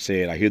came out and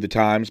said, "I hear the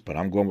Times, but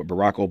I'm going with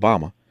Barack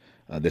Obama."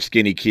 The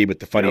skinny kid with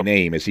the funny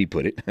name, as he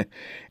put it.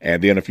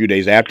 And then a few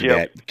days after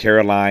that,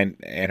 Caroline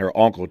and her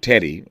uncle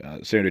Teddy,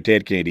 Senator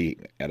Ted Kennedy,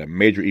 at a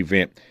major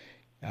event,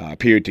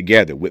 appeared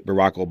together with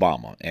Barack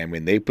Obama. And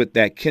when they put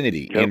that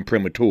Kennedy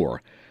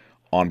imprimatur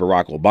on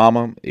Barack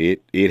Obama,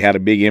 it had a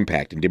big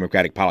impact in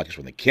Democratic politics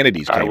when the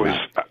Kennedys came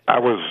out.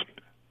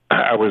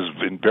 I was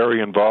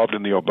very involved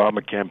in the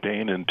Obama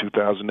campaign in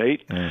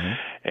 2008,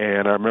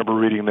 and I remember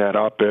reading that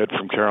op-ed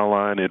from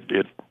Caroline.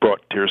 It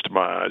brought tears to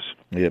my eyes.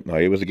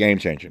 It was a game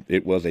changer.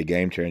 It was a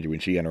game changer when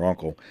she and her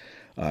uncle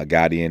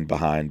got in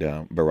behind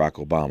Barack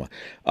Obama.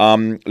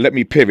 Let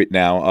me pivot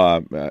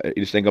now.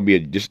 This ain't gonna be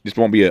this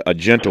won't be a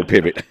gentle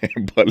pivot,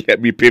 but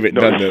let me pivot.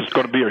 No, it's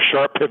going to be a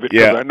sharp pivot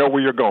because I know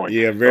where you're going.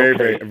 Yeah,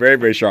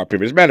 very sharp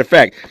pivot. As a matter of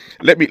fact,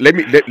 let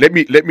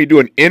me do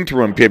an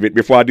interim pivot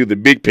before I do the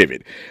big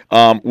pivot.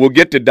 We'll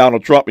get to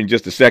Donald Trump in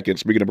just a second.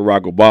 Speaking of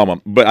Barack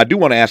Obama, but I do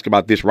want to ask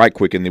about this right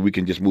quick, and then we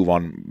can just move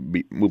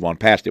on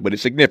past it. But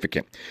it's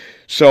significant.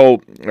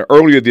 So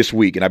earlier this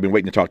week, and I've been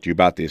waiting to talk to you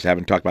about this. I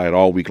haven't talked about it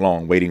all week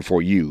long, waiting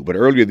for you. But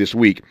earlier this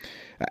week,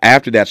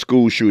 after that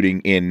school shooting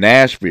in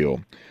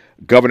Nashville,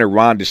 Governor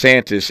Ron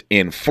DeSantis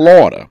in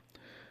Florida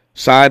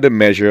signed a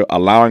measure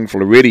allowing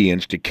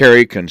Floridians to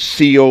carry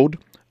concealed,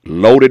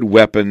 loaded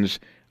weapons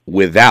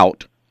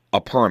without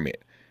a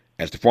permit.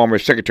 As the former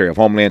Secretary of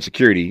Homeland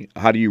Security,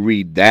 how do you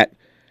read that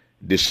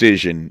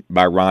decision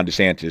by Ron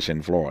DeSantis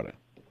in Florida?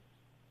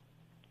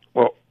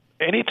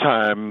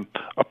 anytime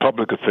a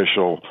public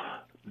official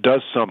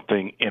does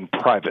something in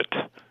private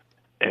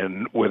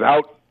and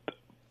without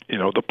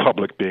the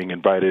public being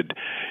invited,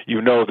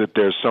 that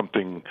there's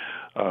something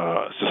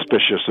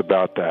suspicious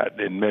about that.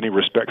 In many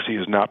respects, he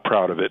is not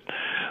proud of it.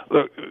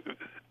 Look,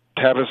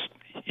 Tavis,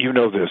 you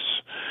know this.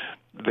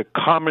 The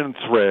common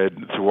thread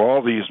through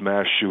all these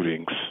mass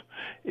shootings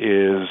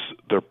is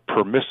the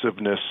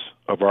permissiveness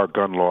of our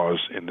gun laws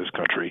in this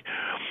country.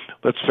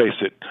 Let's face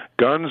it,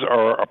 guns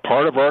are a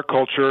part of our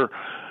culture.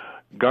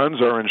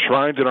 Guns are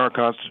enshrined in our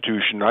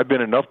Constitution. I've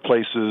been enough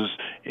places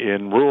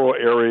in rural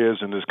areas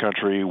in this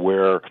country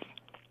where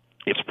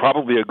it's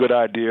probably a good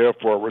idea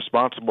for a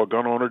responsible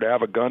gun owner to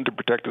have a gun to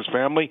protect his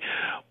family,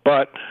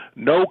 but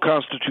no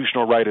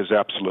constitutional right is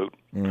absolute.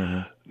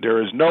 Mm-hmm.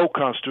 There is no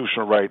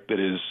constitutional right that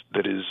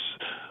is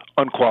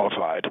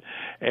unqualified.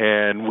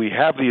 And we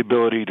have the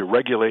ability to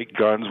regulate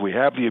guns. We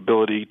have the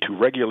ability to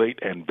regulate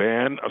and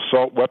ban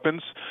assault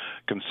weapons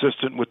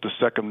consistent with the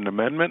Second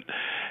Amendment,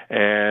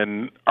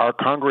 and our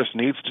Congress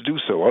needs to do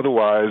so.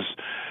 Otherwise,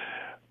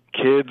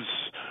 kids,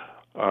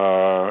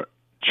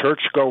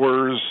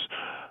 churchgoers,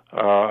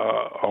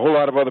 a whole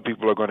lot of other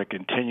people are going to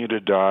continue to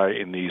die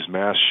in these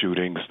mass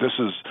shootings. This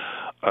is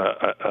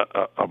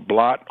a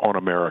blot on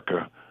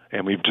America,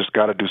 and we've just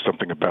got to do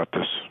something about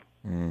this.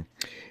 Mm.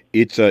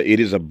 It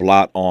is a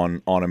blot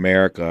on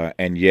America,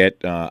 and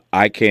yet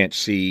I can't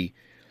see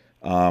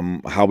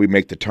how we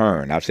make the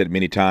turn. I've said it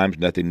many times,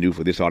 nothing new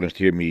for this audience to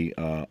hear me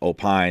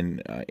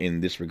opine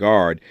in this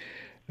regard,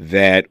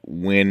 that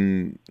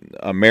when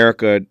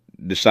America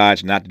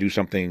decides not to do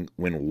something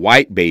when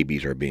white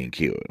babies are being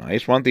killed. Now,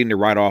 it's one thing to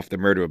write off the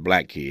murder of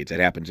black kids.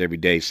 That happens every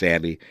day,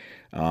 sadly.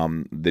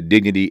 The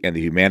dignity and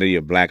the humanity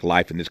of black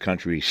life in this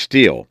country is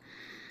still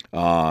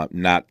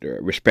not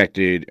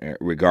respected,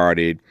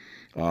 regarded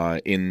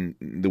in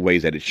the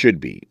ways that it should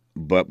be.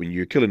 But when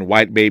you're killing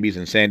white babies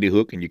in Sandy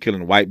Hook and you're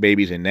killing white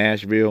babies in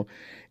Nashville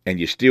and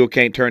you still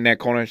can't turn that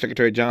corner,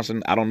 Secretary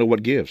Johnson, I don't know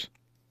what gives.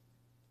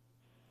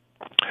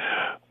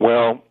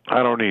 Well,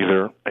 I don't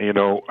either.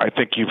 I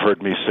think you've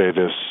heard me say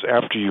this.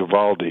 After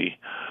Uvalde,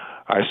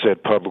 I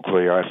said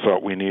publicly I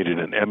thought we needed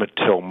an Emmett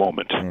Till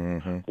moment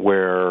mm-hmm.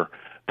 where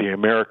the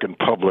American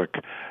public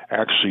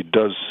actually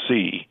does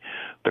see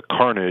the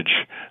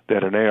carnage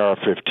that an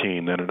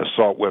AR-15, that an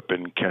assault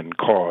weapon can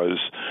cause,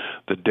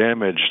 the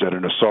damage that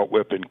an assault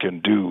weapon can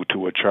do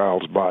to a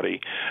child's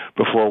body,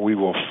 before we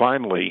will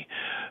finally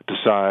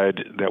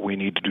decide that we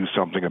need to do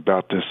something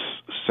about this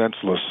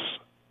senseless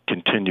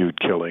continued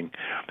killing.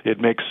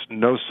 It makes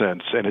no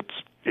sense, and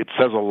it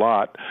says a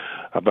lot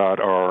about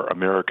our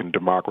American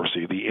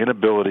democracy. The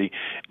inability,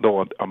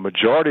 though a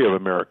majority of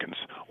Americans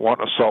want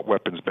assault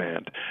weapons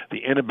banned, the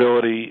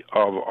inability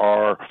of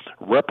our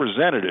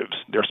representatives,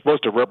 they're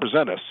supposed to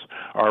represent us,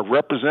 our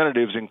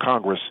representatives in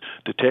Congress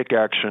to take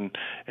action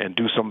and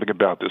do something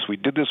about this. We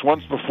did this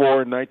once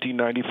before in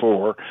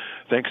 1994,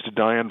 thanks to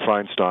Dianne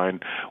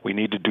Feinstein. We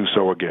need to do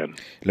so again.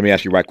 Let me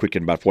ask you right quick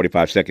in about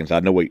 45 seconds. I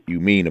know what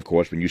you mean, of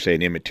course, when you say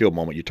an Emmett Till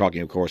moment. You're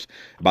talking, of course,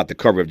 about the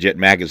cover of Jet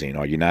magazine,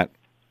 are you not?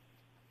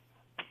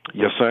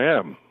 Yes, I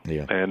am.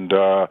 Yeah. And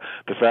the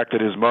fact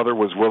that his mother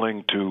was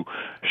willing to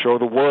show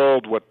the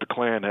world what the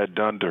Klan had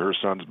done to her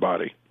son's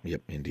body.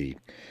 Yep, indeed.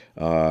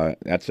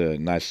 That's a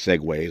nice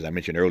segue, as I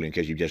mentioned earlier, in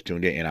case you just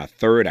tuned in our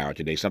third hour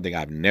today, something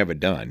I've never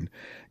done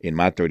in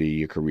my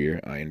 30-year career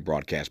in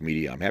broadcast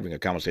media. I'm having a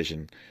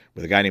conversation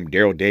with a guy named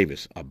Daryl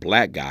Davis, a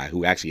black guy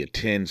who actually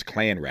attends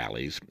Klan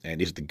rallies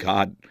and is the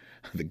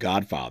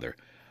godfather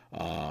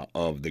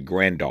of the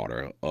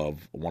granddaughter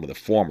of one of the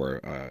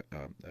former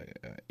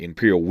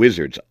imperial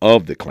wizards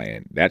of the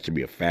Klan. That should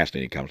be a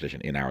fascinating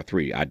conversation in hour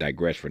 3. I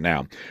digress for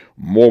now.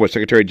 More with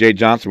Secretary Jeh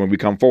Johnson when we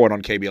come forward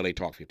on KBLA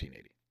Talk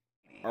 1580.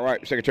 All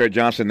right, Secretary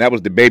Johnson, that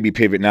was the baby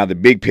pivot. Now the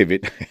big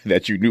pivot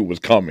that you knew was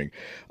coming.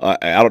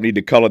 I don't need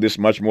to color this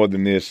much more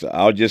than this.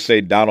 I'll just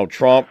say Donald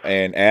Trump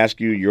and ask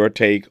you your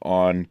take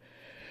on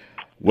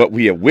what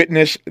we have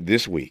witnessed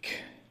this week.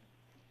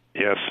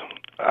 Yes.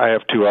 I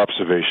have two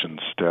observations,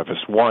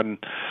 Tavis. One,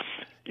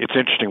 it's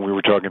interesting, we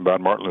were talking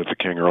about Martin Luther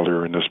King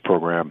earlier in this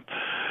program.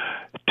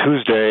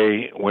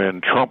 Tuesday,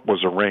 when Trump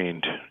was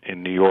arraigned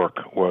in New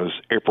York, was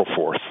April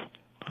 4th,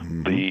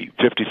 mm-hmm. the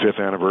 55th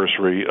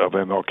anniversary of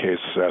MLK's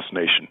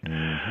assassination.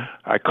 Mm-hmm.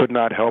 I could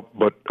not help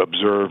but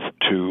observe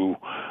to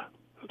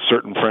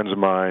certain friends of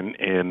mine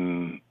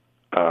in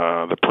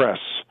the press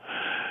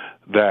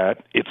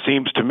that it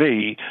seems to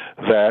me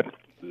that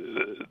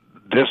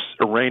this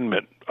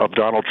arraignment of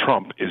Donald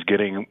Trump is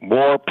getting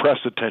more press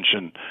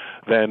attention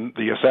than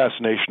the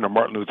assassination of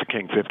Martin Luther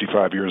King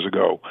 55 years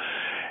ago.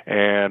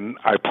 And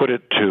I put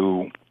it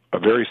to a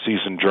very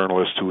seasoned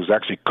journalist who has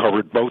actually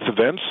covered both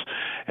events,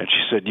 and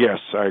she said, yes,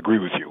 I agree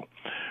with you,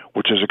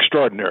 which is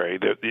extraordinary.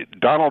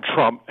 Donald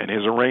Trump and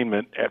his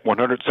arraignment at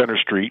 100 Center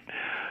Street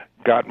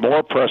got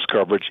more press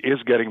coverage,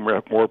 is getting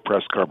more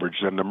press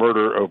coverage than the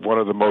murder of one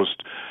of the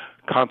most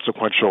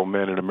consequential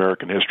men in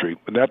American history.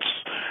 And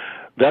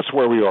that's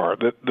where we are.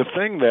 The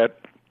thing that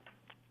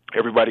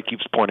everybody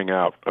keeps pointing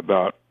out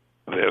about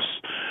this,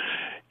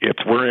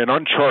 we're in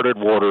uncharted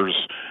waters.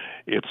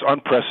 it's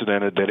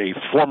unprecedented that a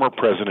former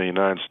president of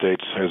the United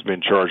States has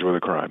been charged with a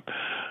crime.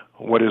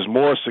 What is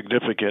more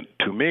significant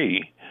to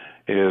me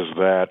is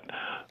that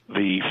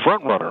the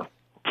frontrunner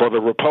for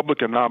the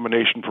Republican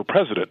nomination for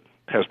president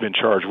has been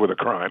charged with a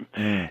crime,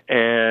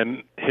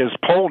 and his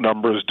poll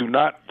numbers do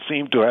not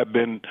seem to have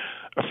been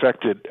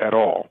affected at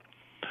all.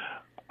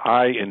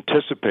 I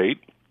anticipate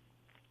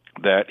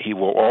that he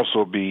will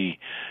also be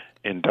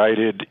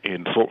indicted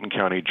in Fulton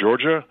County,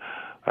 Georgia.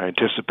 I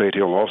anticipate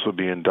he'll also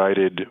be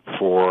indicted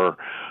for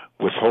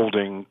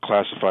withholding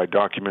classified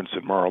documents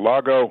at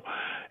Mar-a-Lago,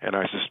 and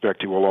I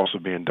suspect he will also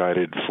be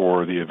indicted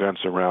for the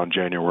events around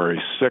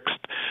January 6th.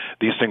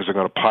 These things are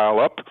going to pile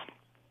up,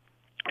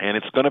 and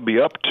it's going to be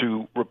up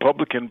to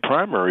Republican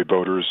primary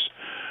voters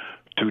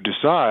to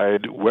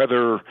decide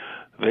whether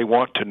they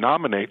want to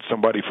nominate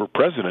somebody for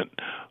president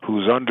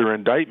who's under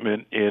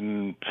indictment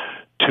in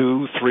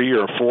 2, 3,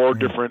 or 4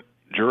 different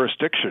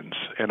jurisdictions.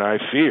 And I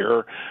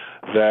fear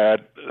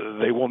that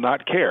they will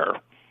not care.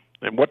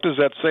 And what does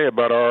that say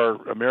about our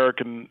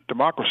American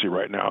democracy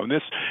right now? And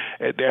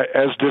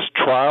as this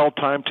trial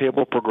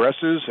timetable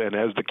progresses and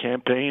as the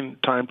campaign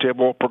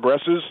timetable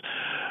progresses,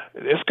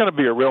 it's going to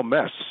be a real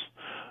mess.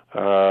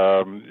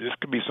 This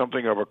could be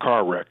something of a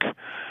car wreck.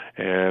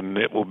 And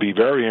it will be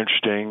very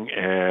interesting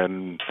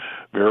and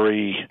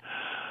very,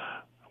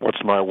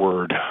 what's my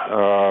word?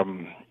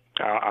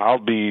 I'll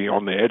be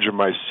on the edge of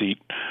my seat,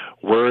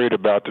 worried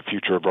about the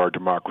future of our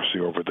democracy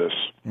over this.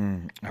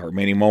 Our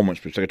remaining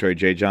moments for Secretary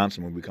Jeh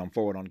Johnson when we come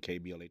forward on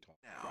KBLA Talk.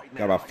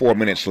 Got about 4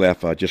 minutes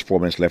left, just 4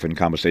 minutes left in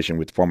conversation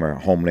with former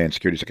Homeland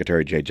Security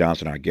Secretary Jeh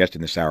Johnson, our guest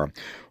in this hour,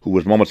 who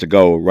was moments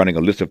ago running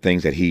a list of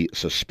things that he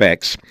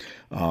suspects.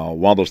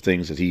 One of those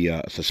things that he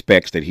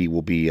suspects that he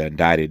will be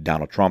indicted,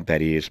 Donald Trump,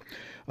 that is,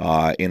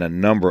 in a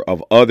number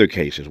of other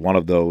cases. One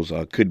of those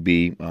could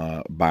be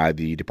by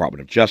the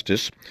Department of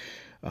Justice.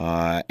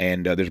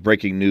 And there's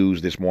breaking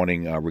news this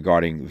morning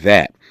regarding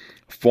that.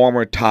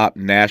 Former top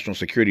national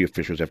security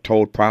officials have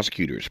told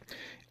prosecutors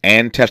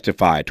and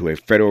testified to a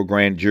federal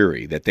grand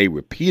jury that they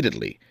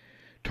repeatedly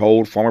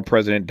told former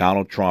President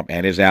Donald Trump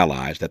and his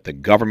allies that the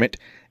government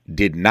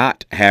did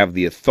not have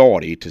the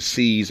authority to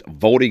seize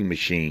voting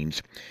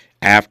machines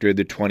after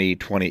the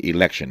 2020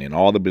 election. And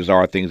all the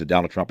bizarre things that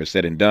Donald Trump has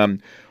said and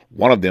done,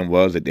 one of them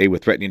was that they were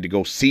threatening to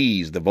go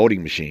seize the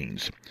voting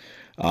machines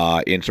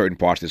in certain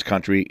parts of this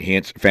country,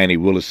 hence Fannie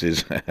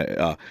Willis's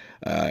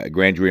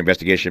grand jury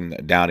investigation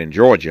down in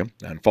Georgia,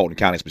 and Fulton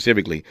County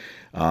specifically.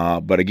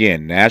 But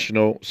again,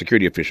 national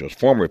security officials,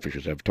 former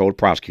officials, have told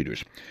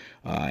prosecutors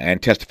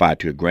and testified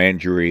to a grand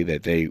jury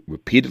that they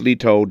repeatedly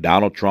told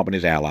Donald Trump and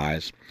his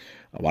allies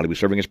while he was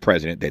serving as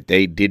president that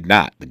the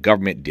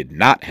government did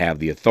not have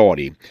the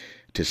authority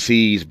to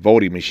seize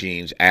voting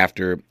machines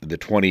after the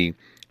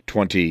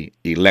 2020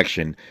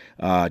 election.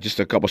 Just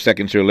a couple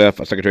seconds here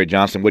left. Secretary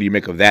Johnson, what do you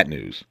make of that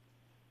news?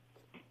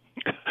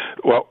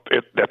 Well,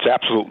 that's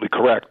absolutely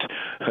correct.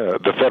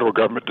 The federal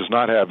government does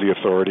not have the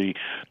authority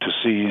to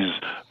seize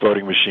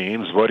voting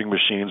machines. Voting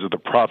machines are the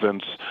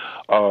province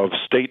of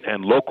state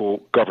and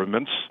local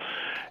governments.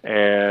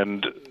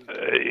 And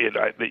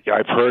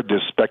I've heard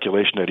this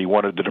speculation that he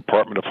wanted the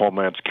Department of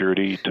Homeland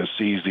Security to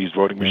seize these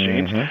voting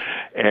machines.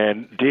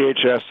 And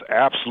DHS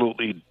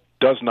absolutely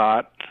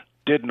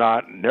did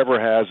not, never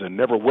has, and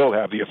never will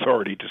have the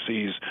authority to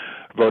seize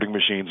voting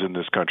machines in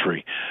this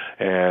country.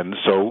 And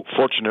so,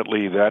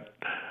 fortunately, that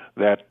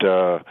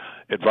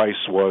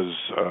advice was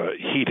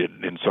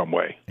heeded in some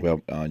way.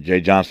 Well,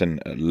 Jeh Johnson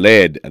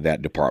led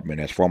that department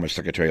as former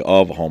Secretary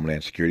of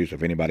Homeland Security, so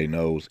if anybody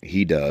knows,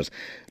 he does.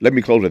 Let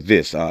me close with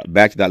this.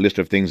 Back to that list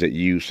of things that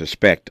you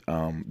suspect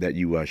that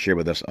you shared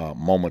with us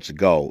moments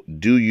ago.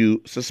 Do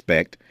you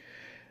suspect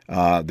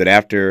that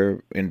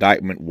after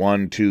indictment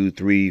 1, 2,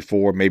 3,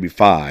 4, maybe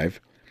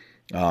 5,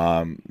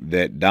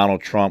 that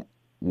Donald Trump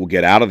will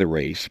get out of the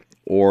race,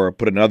 or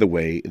put another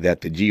way,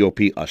 that the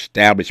GOP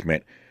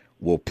establishment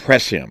will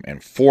press him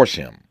and force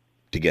him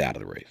to get out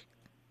of the race?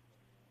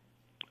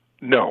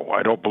 No,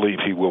 I don't believe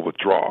he will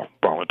withdraw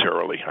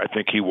voluntarily. I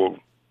think he will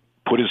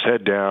put his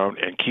head down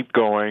and keep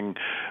going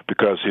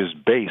because his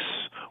base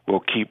will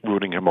keep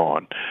rooting him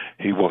on.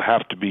 He will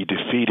have to be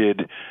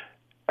defeated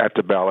at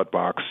the ballot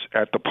box,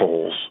 at the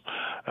polls,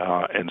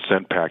 and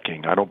sent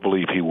packing. I don't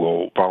believe he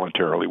will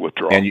voluntarily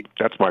withdraw.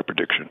 That's my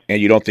prediction.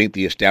 And you don't think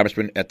the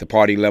establishment at the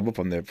party level,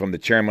 from the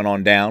chairman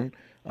on down,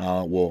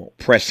 will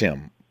press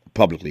him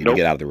publicly to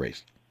get out of the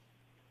race?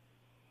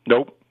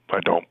 Nope,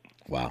 I don't.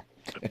 Wow.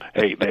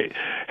 Hey,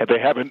 they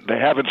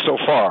haven't so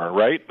far,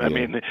 right? Yeah. I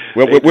mean,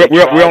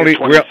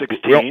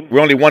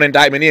 we're only one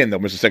indictment in, though,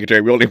 Mr.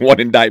 Secretary. We're only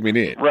one indictment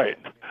in. Right.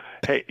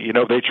 Hey,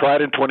 they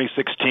tried in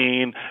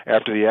 2016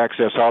 after the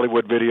Access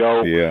Hollywood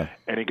video,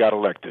 and he got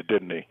elected,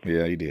 didn't he?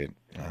 Yeah, he did.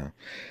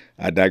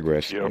 I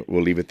digress. Yep.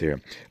 We'll leave it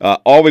there.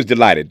 Always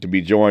delighted to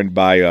be joined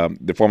by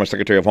the former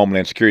Secretary of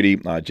Homeland Security,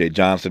 Jeh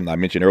Johnson. I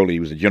mentioned earlier he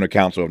was the general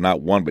counsel of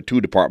not one but two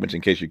departments,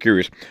 in case you're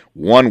curious.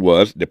 One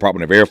was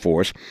Department of Air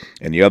Force,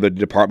 and the other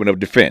Department of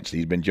Defense.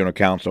 He's been general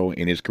counsel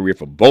in his career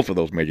for both of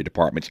those major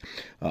departments,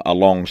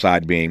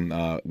 alongside being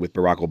with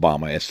Barack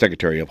Obama as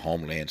Secretary of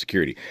Homeland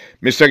Security.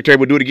 Mr. Secretary,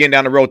 we'll do it again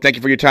down the road. Thank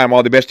you for your time.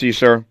 All the best to you,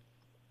 sir.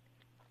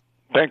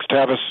 Thanks,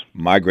 Tavis.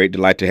 My great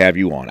delight to have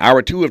you on.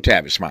 Hour 2 of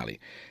Tavis Smiley.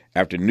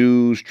 After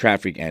news,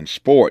 traffic, and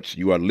sports,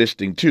 you are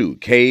listening to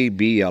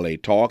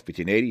KBLA Talk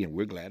 1580, and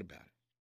we're glad about it.